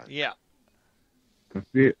overtime. Yeah. That's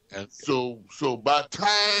it. And so by the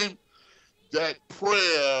time that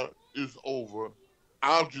prayer is over,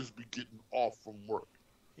 I'll just be getting off from work.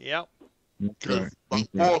 Yep. Because my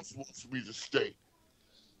boss wants me to stay.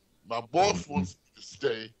 My boss wants me to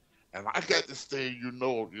stay, and I got to stay, you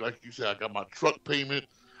know, like you said, I got my truck payment,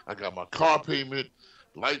 I got my car payment,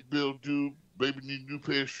 light bill due, baby need a new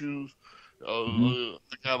pair of shoes. I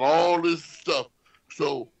got all this stuff.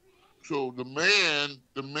 So the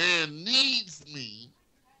man needs me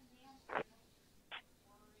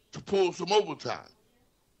to pull some overtime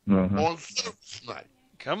on service night.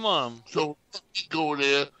 Come on. So let me go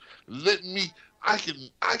there. I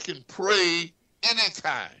can pray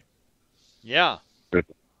anytime. Yeah.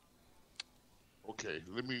 Okay,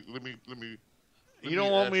 let me. You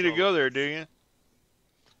don't want me to go there, do you?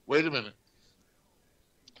 Wait a minute.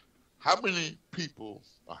 How many people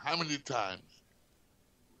or how many times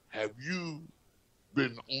have you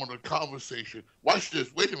been on a conversation? Watch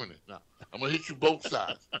this. Wait a minute now. I'm going to hit you both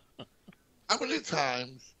sides. How many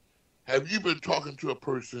times have you been talking to a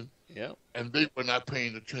person and they were not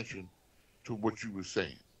paying attention to what you were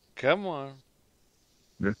saying? Come on.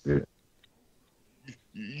 That's it.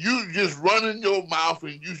 You just running your mouth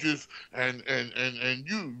and you just and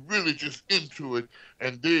you really just into it,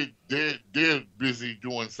 and they're busy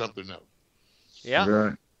doing something else. Yeah.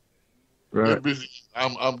 Right. They're busy.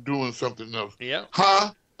 I'm doing something else. Yeah.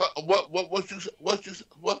 Huh? What you?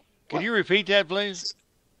 Could you repeat that, please?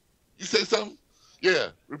 You say something? Yeah.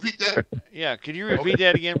 Repeat that. Yeah. Could you repeat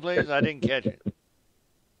that again, please? I didn't catch it.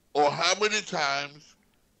 Or how many times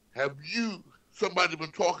have somebody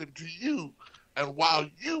been talking to you, and while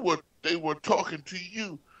they were talking to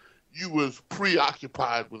you, you was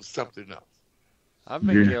preoccupied with something else? I've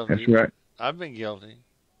been guilty. That's right. I've been guilty.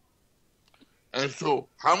 And so,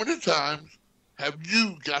 how many times have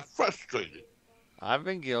you got frustrated? I've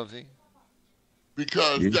been guilty.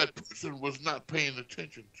 Because that person was not paying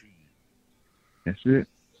attention to you. That's it.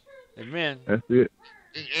 Amen. That's it.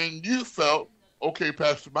 And you felt, okay,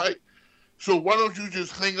 Pastor Mike, so why don't you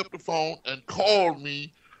just hang up the phone and call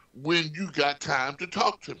me when you got time to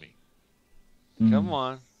talk to me? Come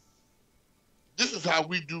on. This is how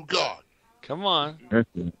we do God. Come on. That's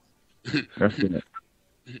it. That's it.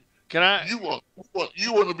 Can I? You want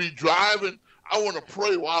to be driving? I want to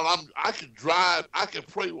pray I can drive. I can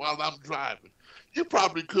pray while I'm driving. You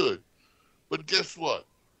probably could, but guess what?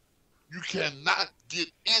 You cannot get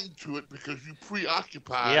into it because you're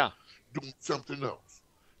preoccupied doing something else.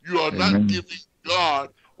 You are not giving God.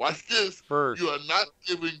 Watch this. First. You are not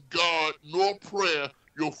giving God nor prayer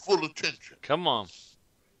your full attention. Come on.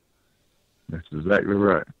 That's exactly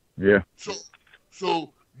right. Yeah.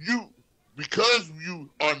 So because you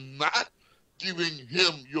are not giving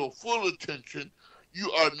him your full attention,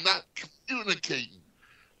 you are not communicating.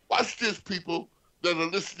 Watch this, people that are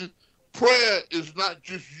listening. Prayer is not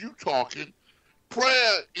just you talking.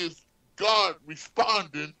 Prayer is God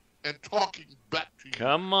responding and talking back to you.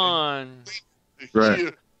 Come on. To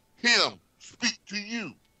hear him speak to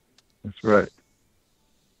you. That's right.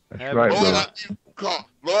 That's right, Lord, brother. I need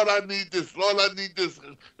Lord, I need this. Lord, I need this.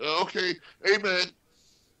 Okay, amen.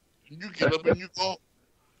 You get up and you go.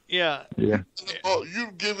 Yeah. You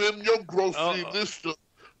give him your grocery list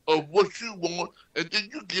of what you want, and then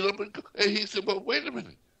you get up and go. And he said, "But wait a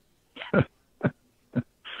minute.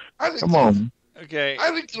 Come on. Okay.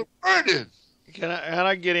 I didn't get a word in. Can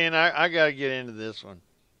I get in? I got to get into this one.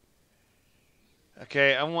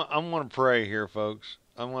 Okay, I want to pray here, folks.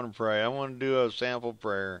 I want to pray. I want to do a sample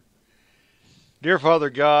prayer. Dear Father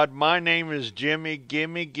God, my name is Jimmy.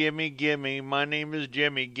 Gimme. My name is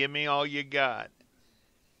Jimmy. Give me all you got.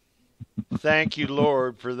 Thank you,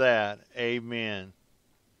 Lord, for that. Amen.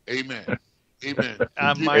 Amen. Amen.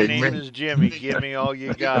 My name is Jimmy. Give me all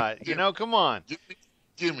you got. You know, come on.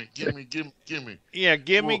 Give me. Yeah,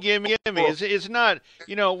 give me. It's not.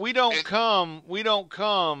 You know, we don't come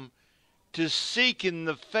to seek in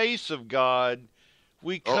the face of God.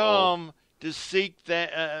 We come to seek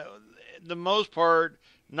that. The most part,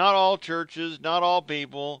 not all churches, not all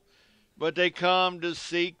people, but they come to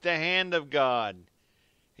seek the hand of God.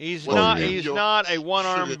 He's not a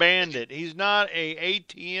one-armed bandit. He's not a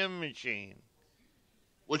ATM machine.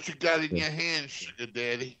 What you got in your hand, sugar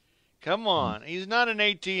daddy? Come on. He's not an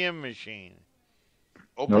ATM machine.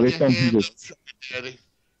 Open your hand up, sugar daddy.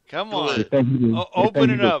 Come on. Open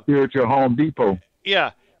it up. Spiritual Home Depot.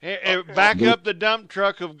 Yeah. Back up the dump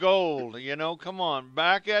truck of gold. You know, come on.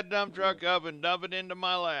 Back that dump truck up and dump it into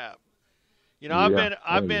my lap. You know,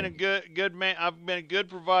 I've been a good man. I've been a good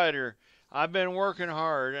provider. I've been working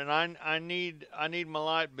hard, and I need my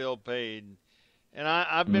light bill paid. And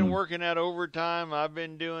I've been working that overtime. I've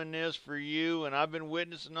been doing this for you, and I've been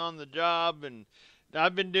witnessing on the job, and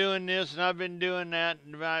I've been doing this, and I've been doing that,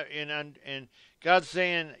 and God's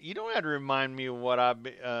saying, you don't have to remind me of what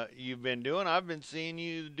you've been doing. I've been seeing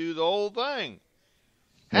you do the whole thing.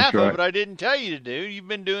 Half of it I didn't tell you to do. You've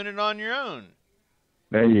been doing it on your own.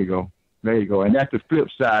 There you go. And that's the flip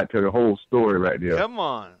side to the whole story right there. Come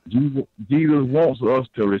on. Jesus wants us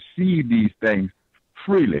to receive these things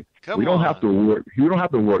freely. We don't have to work. You don't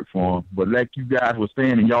have to work for them. But like you guys were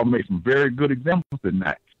saying, and y'all made some very good examples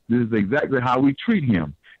tonight, this is exactly how we treat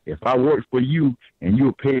him. If I work for you and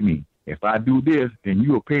you'll pay me. If I do this, then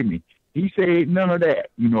you'll pay me. He said none of that.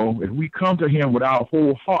 You know, if we come to him with our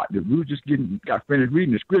whole heart, that we just got finished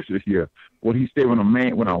reading the scriptures here. What he said when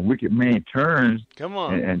a wicked man turns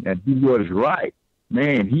and do what is right,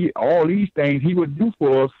 man, all these things he would do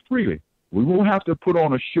for us freely. We won't have to put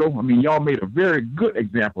on a show. I mean, y'all made a very good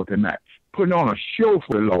example tonight. Putting on a show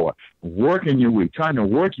for the Lord, working your way, trying to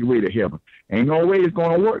work your way to heaven. Ain't no way it's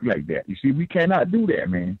going to work like that. You see, we cannot do that,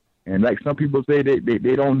 man. And like some people say,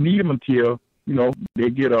 they don't need them until, you know, they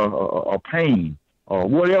get a pain or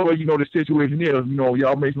whatever, you know, the situation is. You know,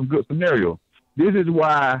 y'all made some good scenarios. This is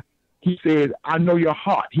why he says, I know your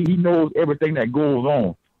heart. He knows everything that goes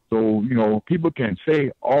on. So, you know, people can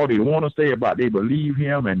say all they want to say about they believe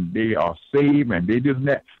him and they are saved and they this and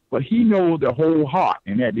that. But he knows the whole heart.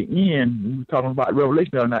 And at the end, we were talking about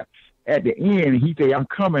Revelation or not, at the end, he said, I'm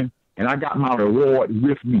coming and I got my reward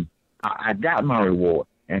with me. I got my reward.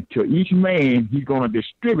 And to each man, he's going to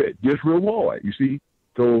distribute this reward, you see.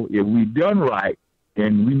 So if we done right,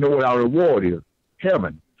 then we know what our reward is,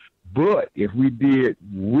 heaven. But if we did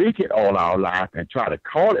wicked all our life and try to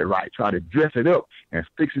call it right, try to dress it up and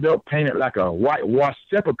fix it up, paint it like a whitewashed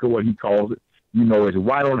sepulcher, what he calls it, you know, it's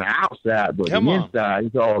white on the outside, but the inside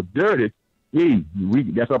is all dirty. Hey,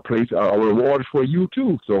 that's a place, a reward for you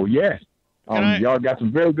too. So yes, y'all got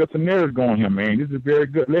some very good scenarios going here, man. This is a very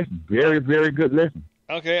good lesson, very, very good lesson.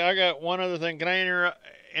 Okay, I got one other thing. Can I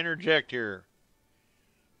interject here,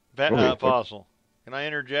 Apostle? Can I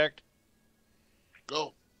interject?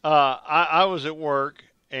 Go. I was at work,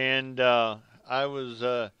 and I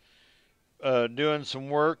was doing some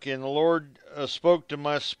work, and the Lord spoke to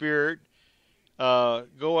my spirit,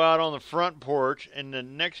 go out on the front porch, and the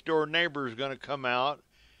next door neighbor is going to come out,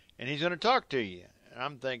 and he's going to talk to you. And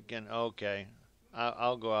I'm thinking, okay,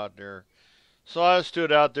 I'll go out there. So I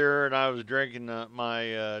stood out there, and I was drinking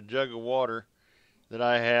my jug of water that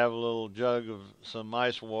I have, a little jug of some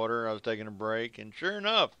ice water. I was taking a break, and sure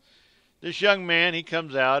enough, this young man, he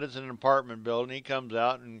comes out. It's an apartment building. He comes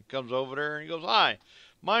out and comes over there, and he goes, hi,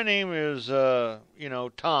 my name is,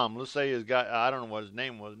 Tom. Let's say his guy, I don't know what his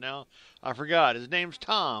name was now. I forgot. His name's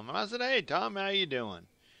Tom. And I said, hey, Tom, how you doing?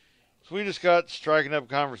 So we just got striking up a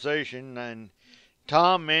conversation, and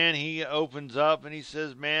Tom, man, he opens up, and he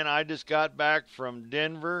says, man, I just got back from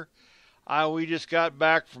Denver. We just got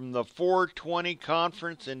back from the 420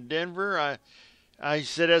 conference in Denver. I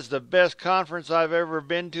said, that's the best conference I've ever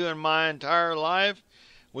been to in my entire life.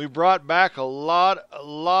 We brought back a lot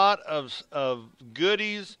of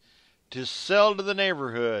goodies to sell to the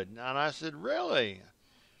neighborhood. And I said, really?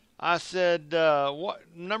 I said, what?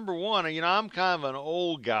 Number one, I'm kind of an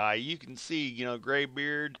old guy. You can see, gray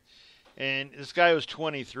beard. And this guy was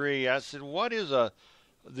 23. I said, what is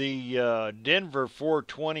the Denver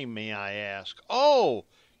 420, may I ask? Oh,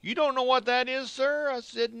 you don't know what that is, sir? I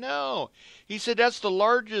said, no. He said, that's the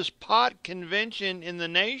largest pot convention in the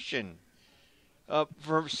nation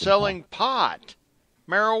for selling pot,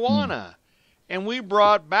 marijuana. And we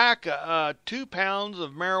brought back 2 pounds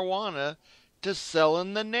of marijuana to sell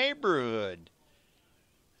in the neighborhood.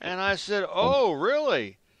 And I said, oh,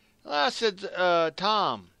 really? I said,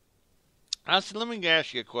 Tom, I said, let me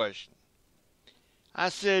ask you a question. I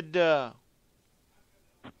said, do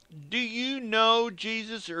you know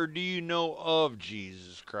Jesus or do you know of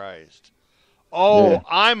Jesus Christ? Yeah. Oh,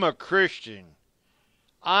 I'm a Christian.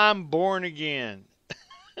 I'm born again.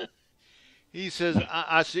 He says,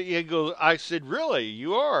 I said, he goes, I said, really?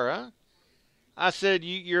 You are, huh? I said,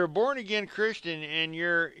 you're a born again Christian and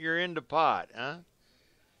you're into pot, huh?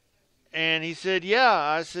 And he said, yeah.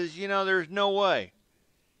 I says, there's no way.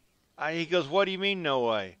 He goes, what do you mean no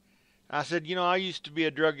way? I said, I used to be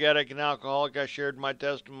a drug addict and alcoholic. I shared my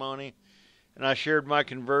testimony and I shared my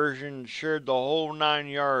conversion, shared the whole 9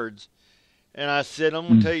 yards. And I said, I'm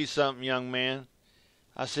going to tell you something, young man.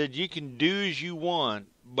 I said, you can do as you want,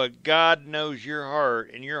 but God knows your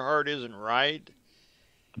heart, and your heart isn't right.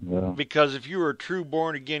 Yeah. Because if you were a true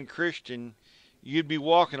born-again Christian, you'd be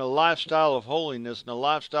walking a lifestyle of holiness, and a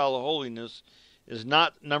lifestyle of holiness is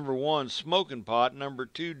not, number one, smoking pot, number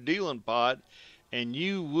two, dealing pot, and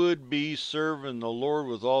you would be serving the Lord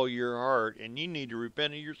with all your heart, and you need to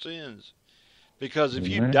repent of your sins. Because if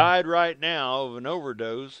you died right now of an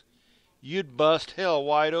overdose, you'd bust hell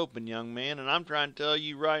wide open, young man, and I'm trying to tell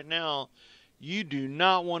you right now, you do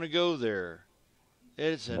not want to go there.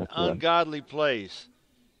 It's an ungodly place.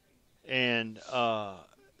 And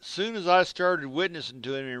soon as I started witnessing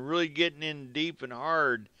to him and really getting in deep and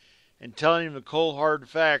hard and telling him the cold, hard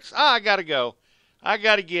facts, I got to go. I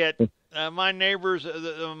got to get. My neighbors,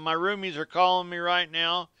 my roomies are calling me right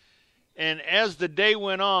now. And as the day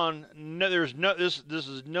went on, this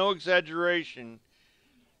is no exaggeration,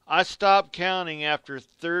 I stopped counting after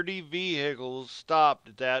 30 vehicles stopped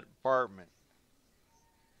at that apartment.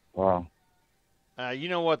 Wow. You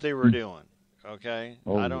know what they were doing, okay?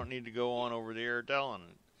 Oh. I don't need to go on over the air telling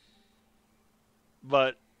it.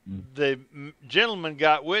 But the gentleman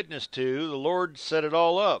got witness to, the Lord set it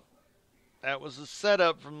all up. That was the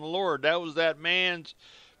setup from the Lord. That was that man's,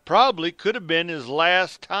 probably could have been his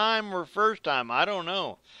last time or first time. I don't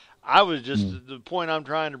know. I was just, the point I'm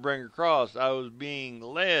trying to bring across, I was being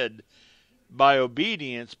led by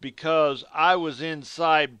obedience because I was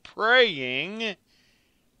inside praying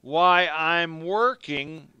while I'm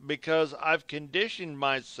working because I've conditioned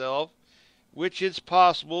myself, which it's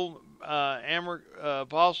possible,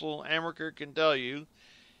 Apostle Amaker can tell you,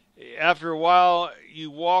 after a while,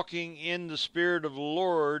 you walking in the Spirit of the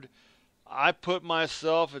Lord, I put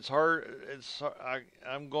myself,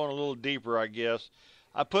 I'm going a little deeper, I guess.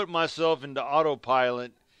 I put myself into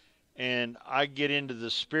autopilot, and I get into the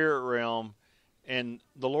spirit realm, and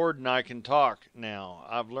the Lord and I can talk now.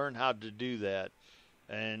 I've learned how to do that.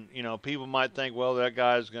 And, people might think, well, that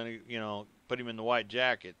guy's going to, put him in the white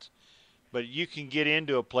jackets. But you can get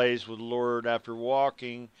into a place with the Lord after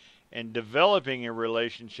walking and developing a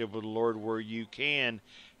relationship with the Lord where you can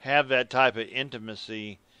have that type of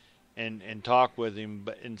intimacy and talk with him.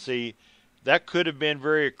 And see, that could have been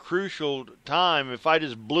very crucial time if I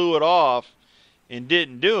just blew it off and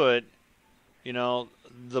didn't do it.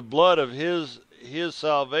 The blood of his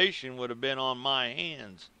salvation would have been on my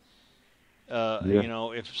hands.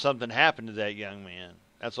 If something happened to that young man.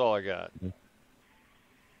 That's all I got.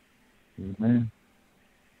 Amen.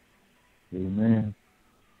 Amen.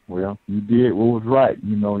 Well, you did what was right.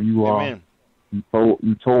 Amen.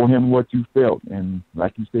 You told him what you felt, and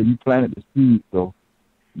like you said, you planted the seed. So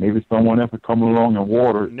maybe someone else will come along and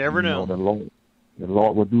water it. Never know. The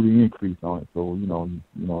Lord will do the increase on it. So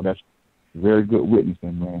that's very good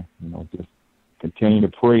witnessing, man. Just continue to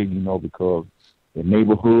pray. Because the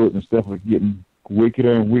neighborhoods and stuff are getting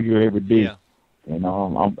wickeder and wickeder every day. Yeah. And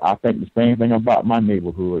I think the same thing about my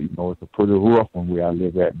neighborhood. It's a pretty rough one where I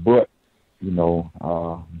live at, but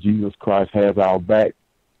Jesus Christ has our back.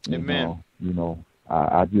 Amen.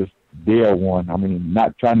 I just dare one. I mean,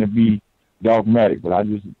 not trying to be dogmatic, but I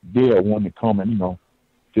just dare one to come and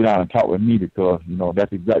sit down and talk with me because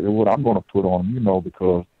that's exactly what I'm going to put on him.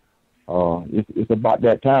 Because it's about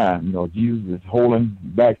that time. Jesus is holding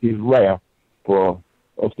back his wrath for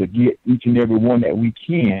us to get each and every one that we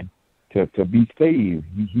can to be saved.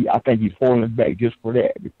 I think he's holding us back just for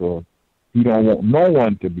that because he don't want no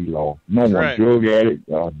one to be lost. No one, right. Drug addict,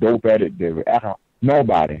 dope addict,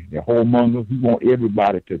 nobody. The whoremonger. He want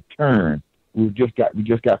everybody to turn. We just got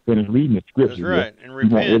finished reading the scripture. That's right, and we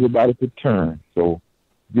want repent. Everybody to turn. So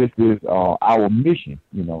this is our mission,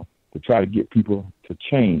 to try to get people to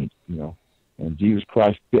change, And Jesus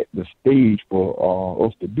Christ set the stage for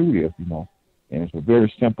us to do this, And it's a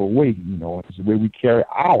very simple way, It's the way we carry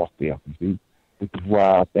ourselves. You see, this is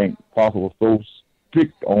why I think Apostle was so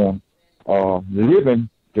strict on living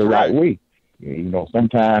the right way.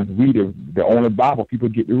 Sometimes we the only Bible people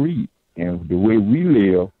get to read. And the way we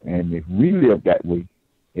live, and if we live that way,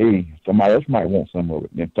 hey, somebody else might want some of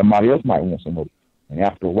it. Then somebody else might want some of it. And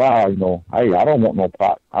after a while, hey, I don't want no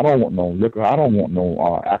pot. I don't want no liquor. I don't want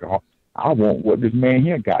no alcohol. I want what this man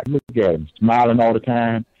here got. Look at him, smiling all the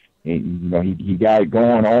time. And, he got it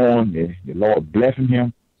going on. The Lord blessing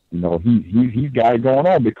him. He's got it going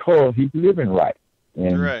on because he's living right.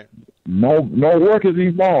 And right. No work is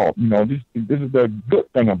involved. This is the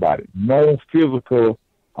good thing about it. No physical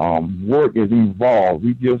work is involved.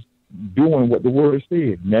 We just doing what the word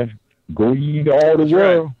says. And that's go ye into all the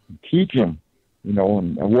world, teach them,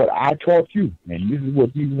 and what I taught you. And this is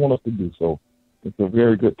what he wants us to do. So it's a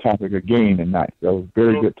very good topic again tonight. So it's a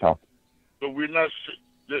very good topic. So we're not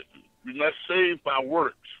saved by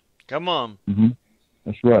works. Come on. Mm-hmm.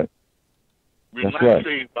 That's right. We're not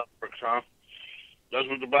saved by works, huh? That's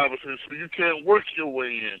what the Bible says. So you can't work your way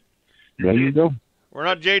in. There you go. We're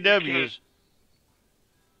not JWs.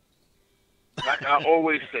 Like I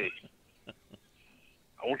always say,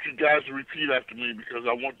 I want you guys to repeat after me because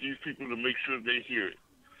I want these people to make sure they hear it.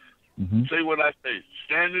 Mm-hmm. Say what I say.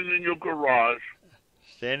 Standing in your garage.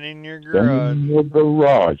 Standing in your garage. Standing in your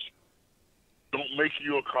garage. Don't make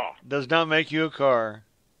you a car. Does not make you a car.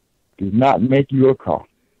 Does not make you a car.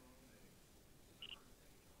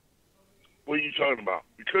 What are you talking about?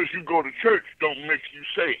 Because you go to church don't make you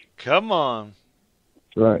saved. Come on.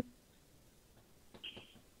 That's right.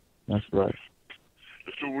 That's right.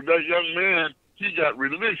 So with that young man, he got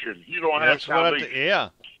religion. He don't have salvation. Yeah.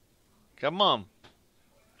 Come on.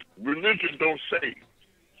 Religion don't save.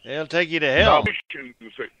 It'll take you to hell. Salvation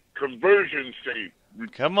save. Conversion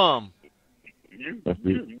save. Come on. You got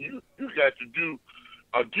to do,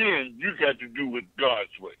 again, you got to do it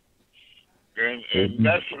God's way. And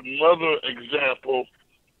that's another example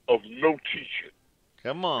of no teaching.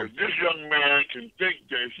 Come on. If this young man can think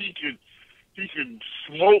that he can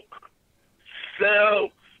smoke, sell,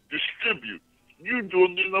 distribute. You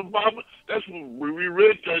doing the abomination. That's what we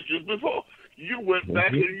read that just before. You went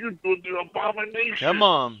back and you doing the abomination. Come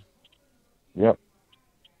on. Yep.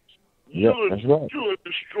 That's right. You are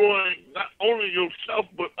destroying not only yourself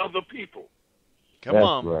but other people. Come that's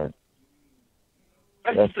on. Right.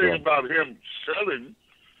 That's the thing about him selling.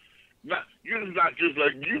 You're not just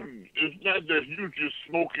like you. It's not that you just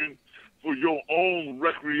smoking for your own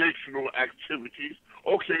recreational activities.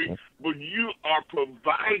 Okay, but you are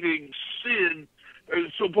providing sin.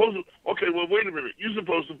 And wait a minute. You're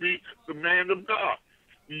supposed to be the man of God,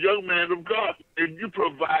 the young man of God, and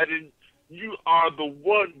you are the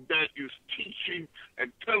one that is teaching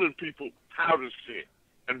and telling people how to sin.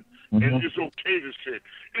 And it's okay to sin.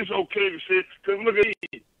 It's okay to sin because look at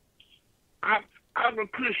me. I'm a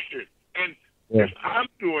Christian, and if I'm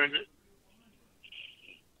doing it,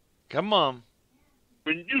 come on.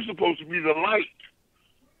 When you're supposed to be the light.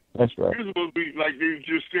 That's right. You're supposed to be, like they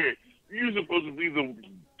just said, you're supposed to be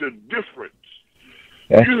the difference.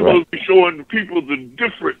 That's you're supposed to be showing the people the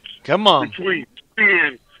difference between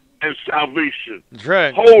sin and salvation. That's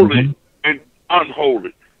right. Holy and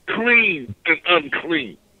unholy. Clean and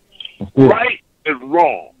unclean. Right and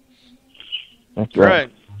wrong. That's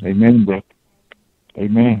right. Amen, bro.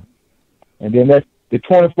 Amen. And then that's the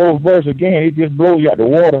 24th verse again. It just blows you out the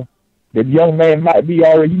water. The young man might be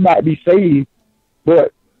saved,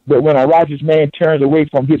 but when a righteous man turns away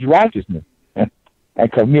from his righteousness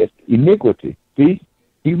and commits iniquity, see,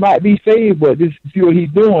 he might be saved, but see what he's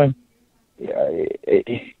doing.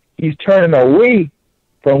 He's turning away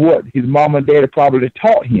from what his mom and dad probably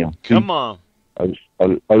taught him. Come on. A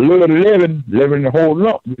little living the whole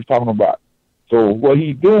lump we was talking about. So what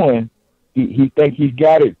he's doing, he thinks he's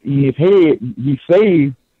got it in his head, he's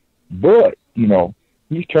saved, but,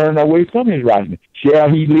 he's turning away from his righteousness. Shall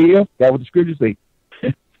he live? That's what the scriptures say.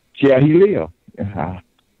 Shall he live?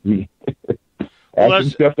 Ask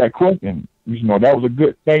himself that question. That was a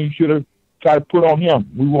good thing you should have tried to put on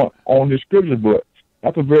him. We want on the scriptures, but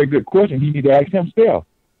that's a very good question. He need to ask himself.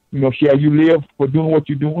 Shall you live for doing what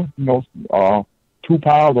you're doing? 2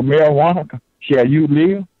 pounds of marijuana. Shall you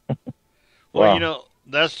live? Well,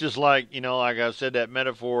 that's just like like I said, that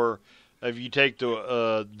metaphor. If you take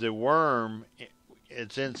the worm,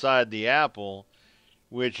 it's inside the apple,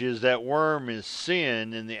 which is that worm is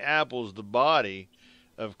sin, and the apple is the body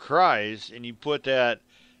of Christ, and you put that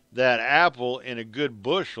apple in a good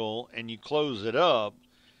bushel, and you close it up.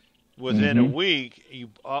 Within a week, you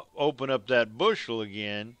open up that bushel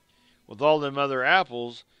again with all them other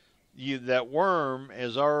apples. That worm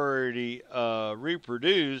has already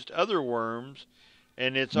reproduced other worms,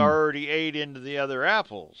 and it's already ate into the other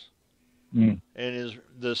apples. And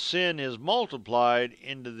the sin is multiplied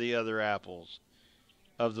into the other apples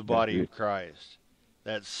of the body of Christ.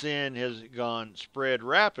 that sin has spread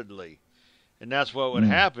rapidly. And that's what would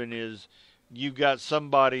happen is you've got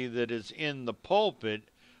somebody that is in the pulpit,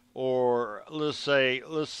 or let's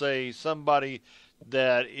say somebody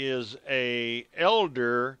that is a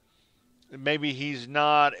elder. Maybe he's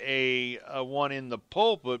not a one in the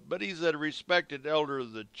pulpit, but he's a respected elder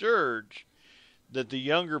of the church that the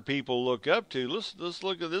younger people look up to. Let's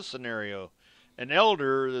look at this scenario. An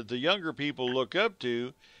elder that the younger people look up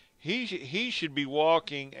to, he should be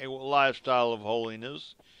walking a lifestyle of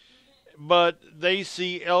holiness. But they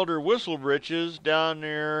see Elder Whistlebritches down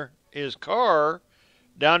there, his car,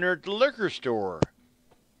 down there at the liquor store.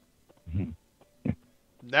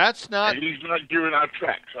 That's not... And he's not giving out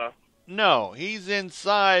tracts, huh? No, he's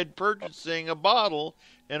inside purchasing a bottle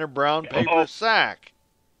in a brown paper sack.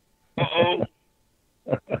 Uh-oh.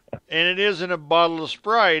 And it isn't a bottle of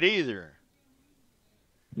Sprite either.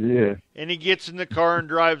 Yeah. And he gets in the car and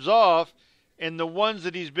drives off, and the ones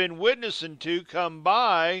that he's been witnessing to come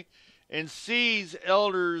by and sees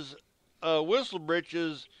Elder's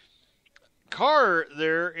Whistlebritch's car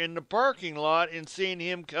there in the parking lot and seeing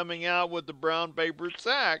him coming out with the brown paper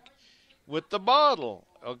sack with the bottle.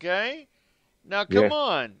 Okay? Now, come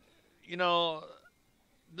on. You know,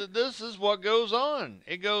 this is what goes on.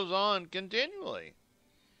 It goes on continually.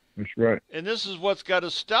 That's right. And this is what's got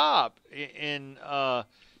to stop. And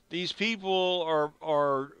these people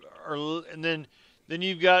are and then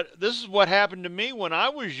you've got, this is what happened to me when I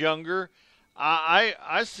was younger.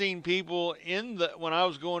 I seen people when I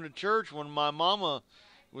was going to church, when my mama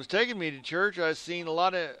was taking me to church, I seen a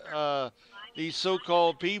lot of these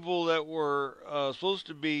so-called people that were supposed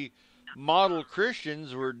to be model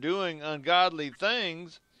Christians were doing ungodly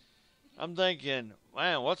things. I'm thinking,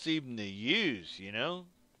 man, what's even the use, you know?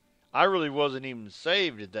 I really wasn't even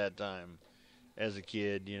saved at that time as a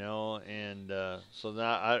kid, you know, and so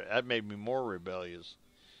that made me more rebellious.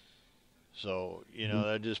 So, you know,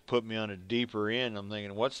 that just put me on a deeper end. I'm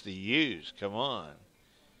thinking, what's the use? Come on.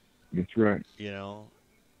 That's right. You know,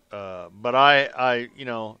 but I, you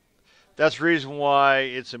know, that's the reason why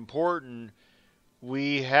it's important.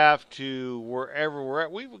 We have to, wherever we're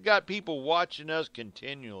at, we've got people watching us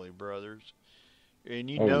continually, brothers. And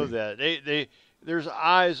you know that. There's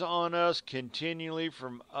eyes on us continually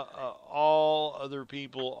from all other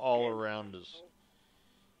people all around us.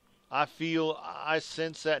 I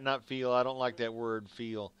sense that, not feel, I don't like that word,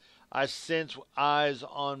 feel. I sense eyes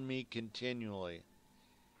on me continually,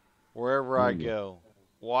 wherever I go,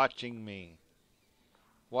 watching me,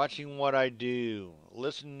 watching what I do,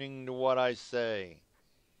 listening to what I say.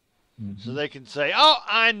 So they can say, oh,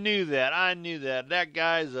 I knew that. That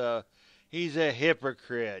guy's he's a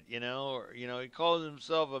hypocrite, you know, or, you know, he calls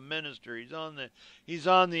himself a minister. He's on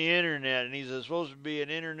the internet, and he's supposed to be an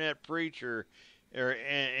internet preacher,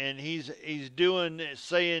 and he's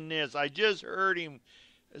saying this. I just heard him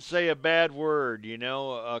say a bad word, you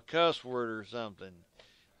know, a cuss word or something.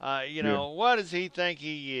 You know, what does he think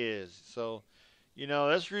he is? So, you know,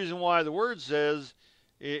 that's the reason why the word says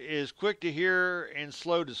is quick to hear and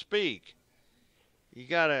slow to speak. You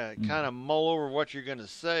got to kind of mull over what you're going to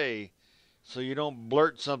say so you don't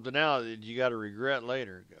blurt something out that you got to regret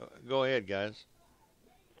later. Go ahead, guys.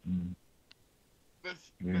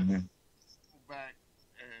 Let's go back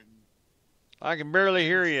and... I can barely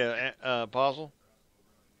hear you, Apostle.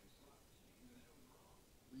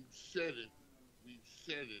 We've said it.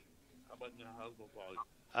 How about now? How's my volume?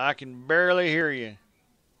 I can barely hear you.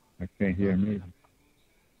 I can't hear me.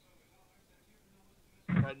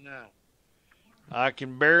 Right now. I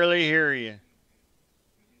can barely hear you.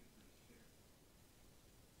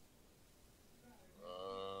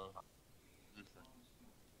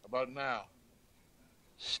 How about now?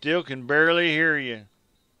 Still can barely hear you.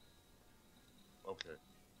 Okay.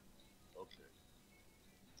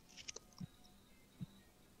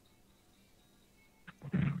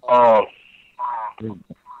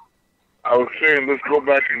 I was saying, let's go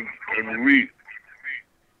back and read.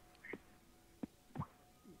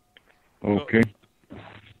 Okay.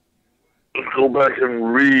 Let's go back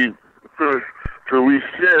and read first. So we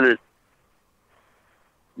said it.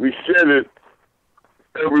 We said it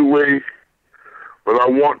every way, but I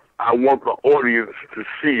want the audience to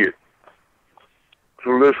see it.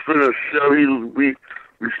 So let's finish. We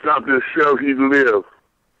stopped at shall he live.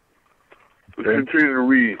 Let's continue to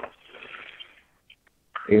read.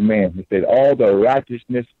 Amen. It said, all the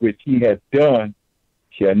righteousness which he has done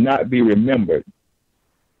shall not be remembered,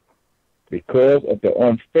 because of the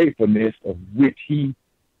unfaithfulness of which he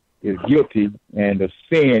is guilty, and the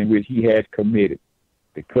sin which he has committed.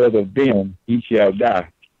 Because of them he shall die.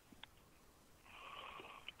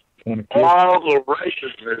 All the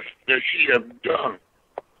righteousness that she has done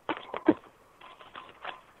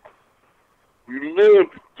You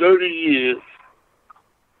lived 30 years.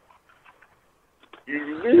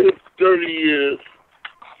 You lived 30 years,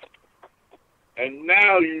 and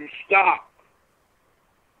now you stop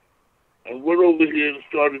and went over here and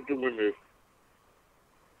started doing this.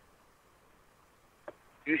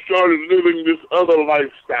 You started living this other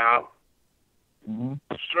lifestyle,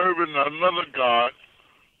 serving another God,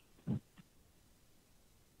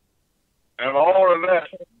 and all of that.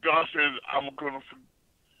 God says, I'm going to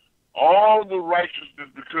all the righteousness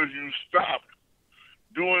because you stopped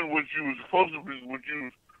doing what you were supposed to be. What you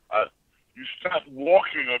stopped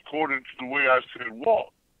walking according to the way I said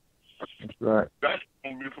walk. That's right. That's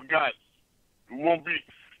going to be forgotten. It won't be.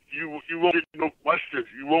 You won't get no. Watch this.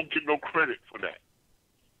 You won't get no credit for that.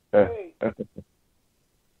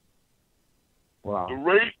 Wow. The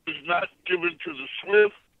race is not given to the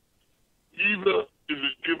swift, neither is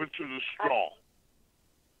it given to the strong.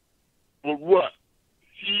 But what?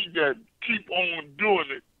 He that keep on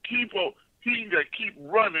doing it, he that keep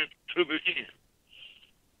running to the end.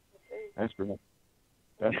 That's right.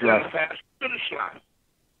 That's you right. Gotta pass the finish line.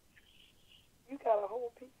 You got a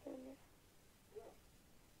whole piece in there?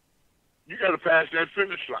 You got to pass that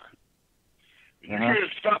finish line. You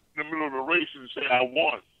can't stop in the middle of the race and say, I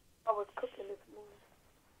won. I was cooking this morning.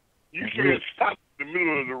 You can't stop in the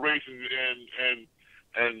middle of the race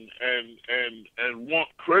and want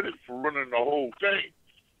credit for running the whole thing.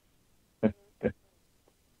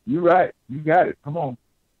 You're right. You got it. Come on.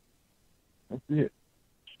 That's it.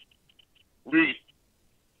 Read.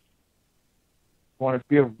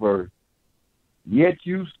 25th verse. Yet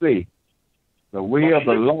you say, the way of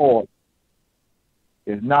the Lord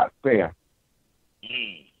is not fair.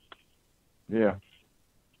 Yeah.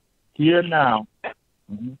 Hear now.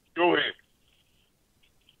 Go ahead.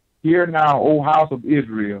 Hear now, O house of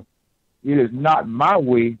Israel, it is not my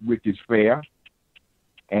way which is fair,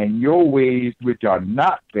 and your ways which are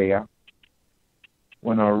not fair.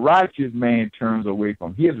 When a righteous man turns away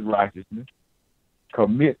from his righteousness,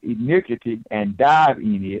 commits iniquity, and dies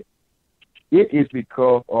in it, it is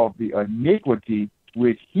because of the iniquity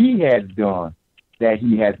which he has done that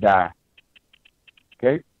he has died.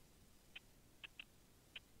 Okay?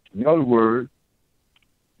 In other words,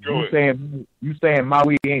 you saying my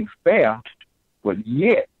way ain't fair, but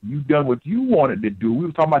yet you done what you wanted to do. We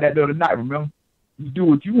were talking about that the other night, remember? You do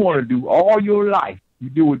what you want to do all your life. You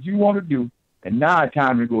do what you want to do, and now it's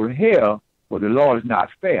time to go to hell, but the Lord is not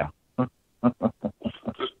fair.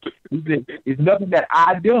 He said, it's nothing that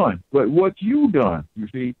I done, but what you done. You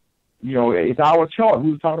see, it's our choice.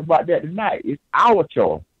 We were talking about that tonight. It's our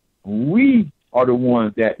choice. We are the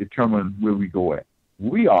ones that determine where we go at.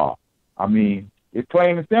 We are. I mean, it's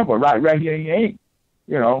plain and simple. Right here, he ain't.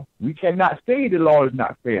 We cannot say the Lord is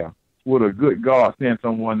not fair. Would a good God send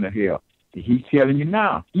someone to hell? He's telling you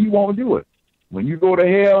now, he won't do it. When you go to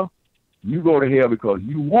hell, you go to hell because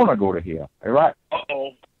you want to go to hell. All right?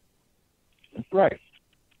 Uh-oh. That's right.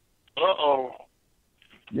 Uh-oh.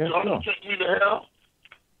 Yes, you sir. Take me to hell?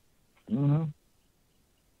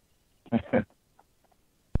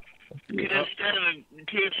 You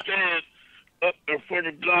can't stand up in front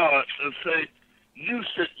of God and say, you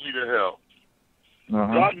sent me to hell.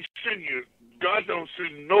 God send you. God don't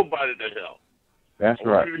send nobody to hell. That's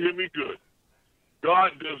right. You hear me good.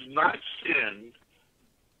 God does not send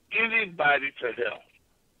anybody to hell.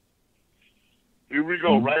 Here we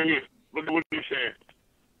go, right here. Look at what he's saying.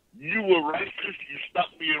 You were righteous, you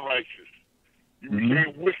stopped being righteous. You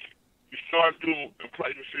became wicked. You started doing and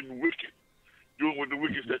practicing wicked, doing what the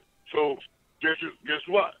wicked said. So guess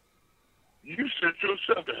what? You sent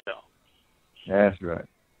yourself to hell. That's right.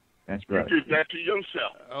 That's right. You did that to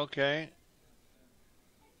yourself. Okay.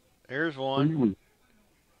 Here's one.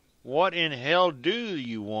 What in hell do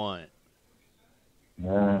you want?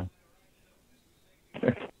 That's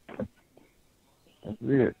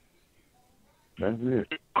it. That's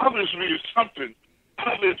it. Obviously, it's something.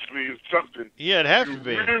 Yeah, it has to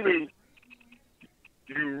be.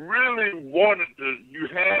 You really wanted to. You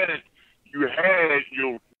had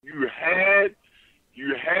your.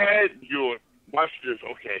 Watch this.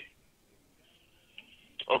 Okay.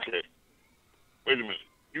 Wait a minute.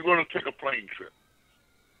 You're going to take a plane trip,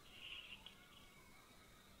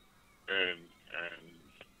 and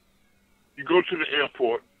you go to the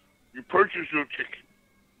airport. You purchase your ticket.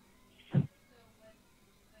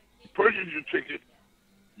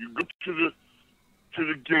 You go to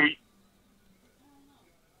the gate,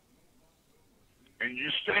 and you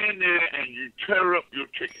stand there and you tear up your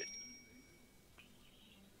ticket.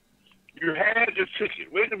 You had the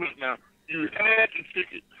ticket. Wait a minute now. You had the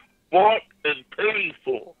ticket bought and paid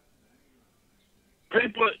for.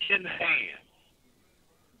 Paper in hand.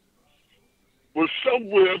 was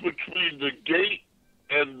somewhere between the gate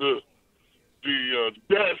and the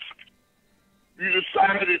desk. You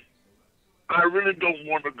decided, I really don't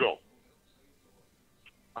want to go.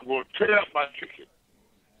 I'm going to tear up my ticket.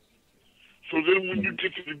 So then when you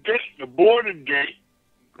get to the gate, the boarding gate,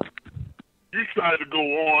 you try to go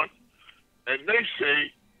on, and they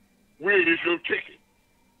say, where is your ticket?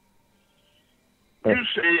 You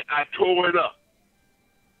say, I tore it up.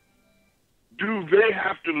 Do they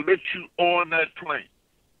have to let you on that plane?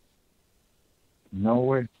 No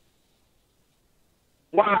way.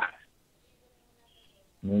 Why?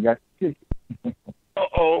 You ain't got the ticket.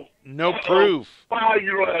 Uh-oh. No proof. Why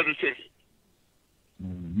you don't have the ticket?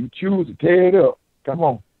 You choose to tear it up. Come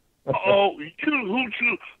on. Uh-oh.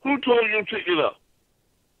 Who tore your ticket up?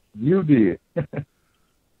 You did.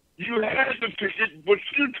 You had the ticket, but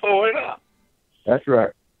you tore it up. That's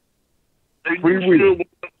right. And Free you will. still want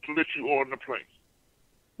to let you on the plane.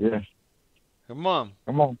 Yeah. Come on.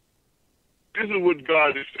 Come on. This is what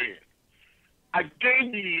God is saying. I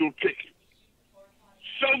gave you your ticket.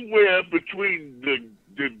 Somewhere between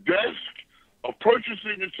the desk of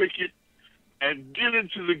purchasing a ticket and getting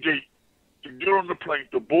to the gate to get on the plane,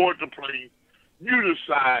 to board the plane, you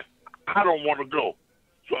decide, I don't want to go.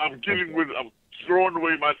 So I'm throwing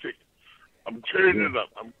away my ticket. I'm tearing it up.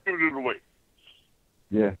 I'm giving it away.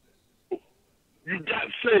 Yeah. You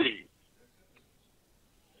got saved.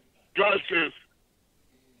 God says,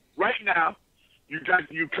 right now, you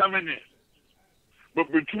coming in.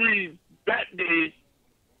 But between that day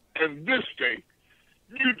and this day,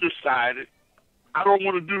 you decided, I don't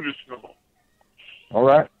want to do this no more. All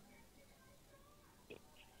right.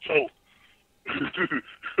 So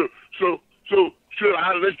should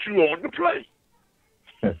I let you on the plane?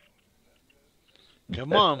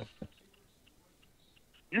 Come on.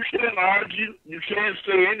 You can't argue. You can't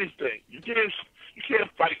say anything. You can't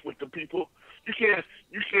fight with the people. You can't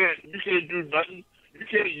do nothing. You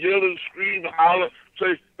can't yell and scream and holler.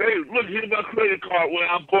 Say, hey, look, here's my credit card where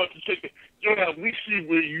I bought the ticket. Yeah, we see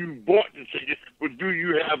where you bought the ticket, but do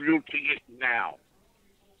you have your ticket now?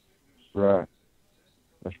 Right.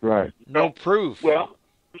 That's right. No proof. Well,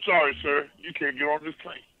 I'm sorry, sir. You can't get on this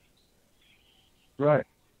plane. Right.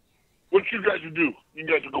 What you got to do? You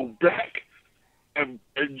got to go back and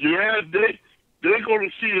yeah, they're going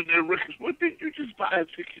to see in their records, what did you just buy a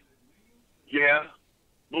ticket? Yeah.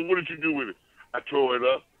 But what did you do with it? I tore it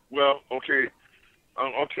up. Well, okay,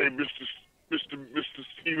 Mr.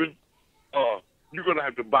 Steven, you're gonna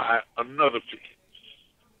have to buy another ticket.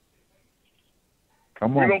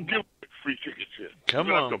 Come on. We don't give free tickets here. Come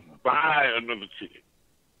you're on. gonna have to buy another ticket.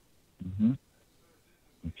 Mm-hmm.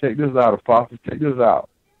 Check this out, Apostle. Check this out.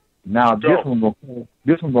 Now this one's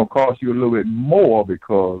gonna cost you a little bit more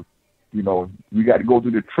because you got to go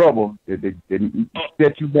through the trouble that they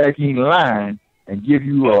set you back in line and give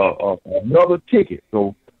you another ticket.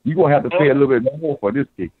 So you're going to have to pay a little bit more for this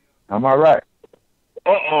ticket. Am I right?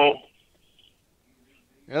 Uh-oh.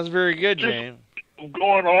 That's very good, James. I'm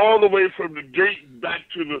going all the way from the gate back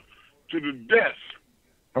to the desk.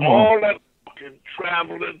 Come all on. that fucking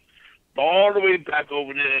traveling, all the way back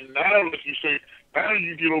over there. And now, like you say, now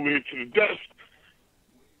you get over here to the desk.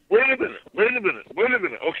 Wait a minute.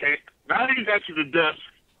 Okay, now you got to the desk,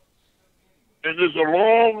 and there's a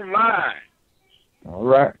long line. All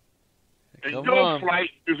right. And Come your on.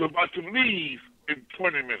 flight is about to leave in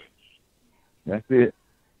 20 minutes. That's it.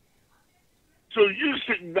 So you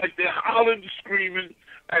sitting back there hollering, screaming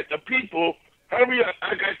at the people, hurry up,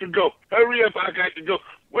 I got to go. Hurry up, I got to go.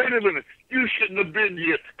 Wait a minute. You shouldn't have been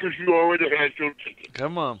here because you already had your ticket.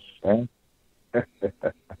 Come on. Come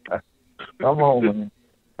on, man.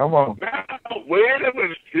 Come on. Now, wait a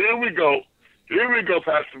minute. Here we go,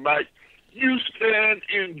 Pastor Mike. You stand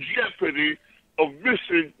in jeopardy of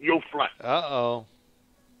missing your flight. Uh-oh.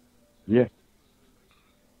 Yeah.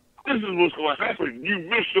 This is what's going to happen. You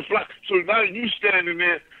missed the flight. So now you standing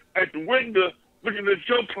there at the window looking at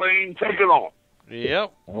your plane taking off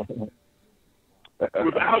Yep.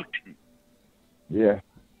 without you.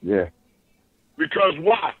 Yeah. Because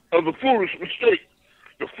why? Of the foolish mistake.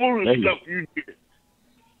 The foolish stuff you did.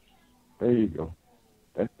 There you go.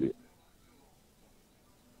 That's it.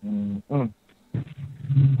 Mm-hmm.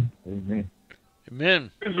 Amen.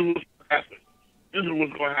 Amen. This is what's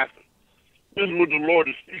going to happen. This is what the Lord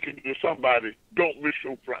is speaking to somebody. Don't miss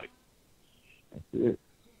your flight. That's it.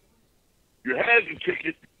 You had the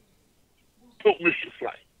ticket. Don't miss your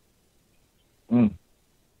flight.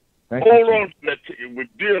 Thank Hold you, on to that ticket with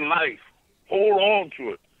dear life. Hold on to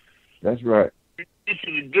it. That's right. You get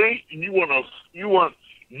to the gate, and you want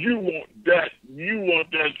that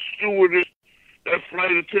stewardess, that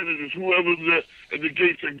flight attendant, whoever's there at the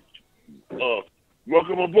gate, and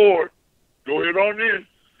Welcome aboard. Go ahead on in.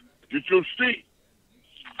 Get your seat.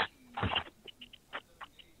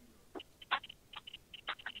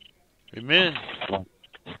 Amen. That's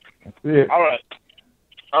it. All right.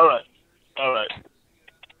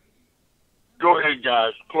 Go ahead,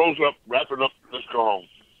 guys. Close up. Wrap it up. Let's go home.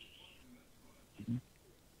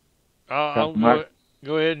 I'll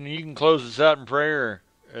go ahead and you can close this out in prayer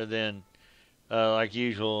then, like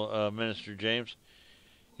usual, Minister James.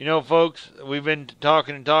 You know, folks, we've been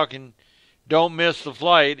talking and talking. Don't miss the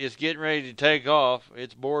flight. It's getting ready to take off.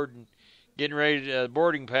 It's boarding, getting ready to,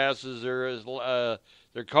 boarding passes. They're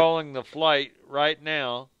calling the flight right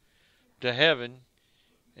now to heaven,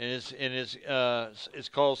 and it's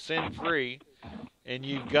called Sin Free, and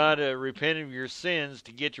you've got to repent of your sins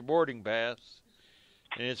to get your boarding pass.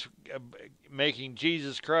 And it's making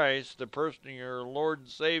Jesus Christ the person of your Lord and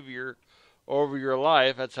Savior over your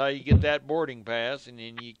life. That's how you get that boarding pass. And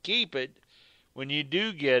then you keep it when you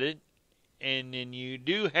do get it. And then you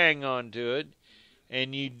do hang on to it.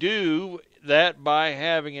 And you do that by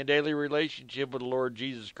having a daily relationship with the Lord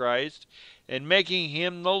Jesus Christ and making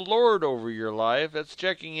Him the Lord over your life. That's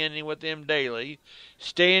checking in with Him daily,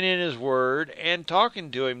 staying in His Word, and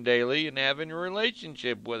talking to Him daily and having a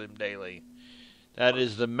relationship with Him daily. That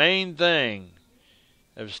is the main thing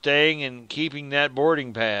of staying and keeping that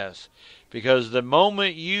boarding pass. Because the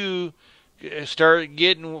moment you start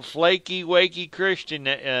getting flaky, wakey Christian,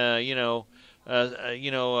 little,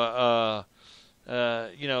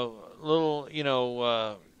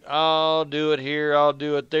 I'll do it here, I'll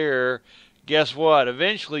do it there. Guess what?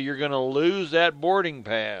 Eventually you're going to lose that boarding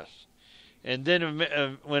pass. And then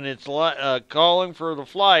when it's calling for the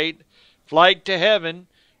flight to heaven,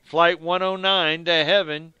 Flight 109 to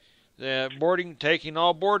heaven, taking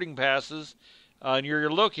all boarding passes, and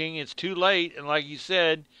you're looking, it's too late, and like you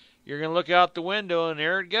said, you're going to look out the window, and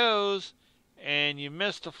there it goes, and you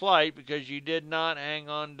missed the flight because you did not hang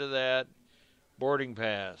on to that boarding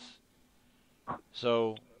pass.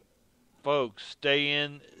 So, folks, stay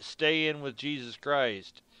in with Jesus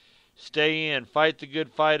Christ. Stay in, fight the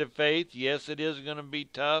good fight of faith. Yes, it is going to be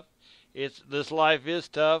tough. This life is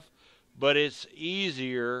tough. But it's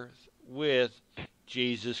easier with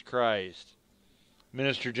Jesus Christ.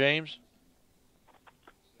 Minister James?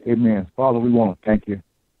 Amen. Father, we want to thank you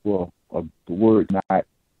for the word tonight.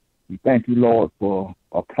 We thank you, Lord, for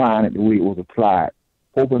applying it the way it was applied,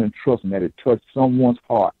 hoping and trusting that it touched someone's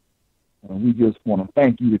heart. And we just want to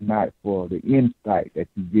thank you tonight for the insight that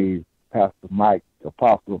you gave Pastor Mike,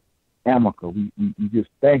 Apostle Amica. We just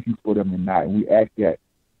thank you for them tonight. And we ask that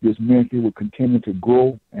this ministry will continue to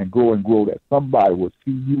grow and grow and grow, that somebody will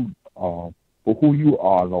see you for who you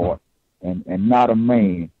are, Lord, and not a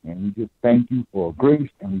man. And we just thank you for grace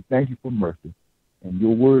and we thank you for mercy. And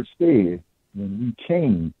your word says when we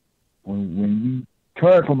change, when we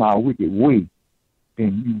turn from our wicked way,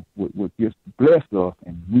 then you would just bless us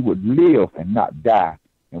and we would live and not die.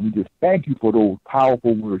 And we just thank you for those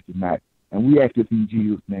powerful words tonight. And we ask this in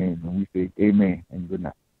Jesus' name, and we say amen and good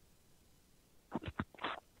night.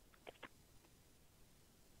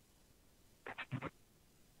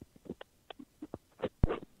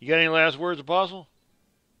 You got any last words, Apostle?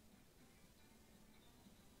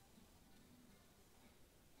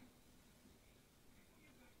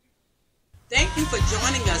 Thank you for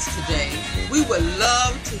joining us today. We would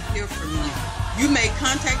love to hear from you. You may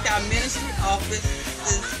contact our ministry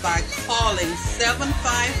offices by calling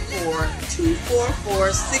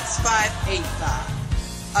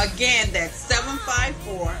 754-244-6585. Again, that's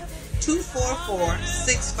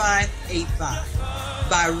 754-244-6585.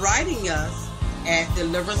 By writing us at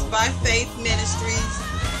Deliverance by Faith Ministries,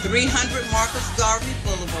 300 Marcus Garvey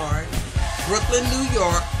Boulevard, Brooklyn, New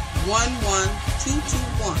York,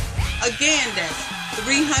 11221. Again, that's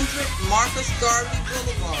 300 Marcus Garvey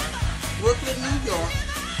Boulevard, Brooklyn, New York,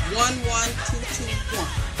 11221.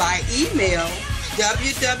 By email,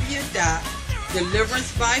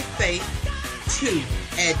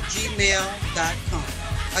 www.deliverancebyfaith2@gmail.com.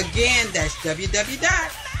 Again, that's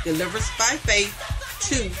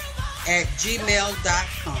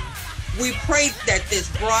www.deliverancebyfaith2@gmail.com. We pray that this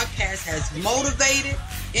broadcast has motivated,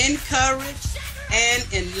 encouraged, and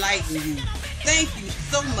enlightened you. Thank you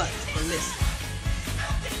so much for listening.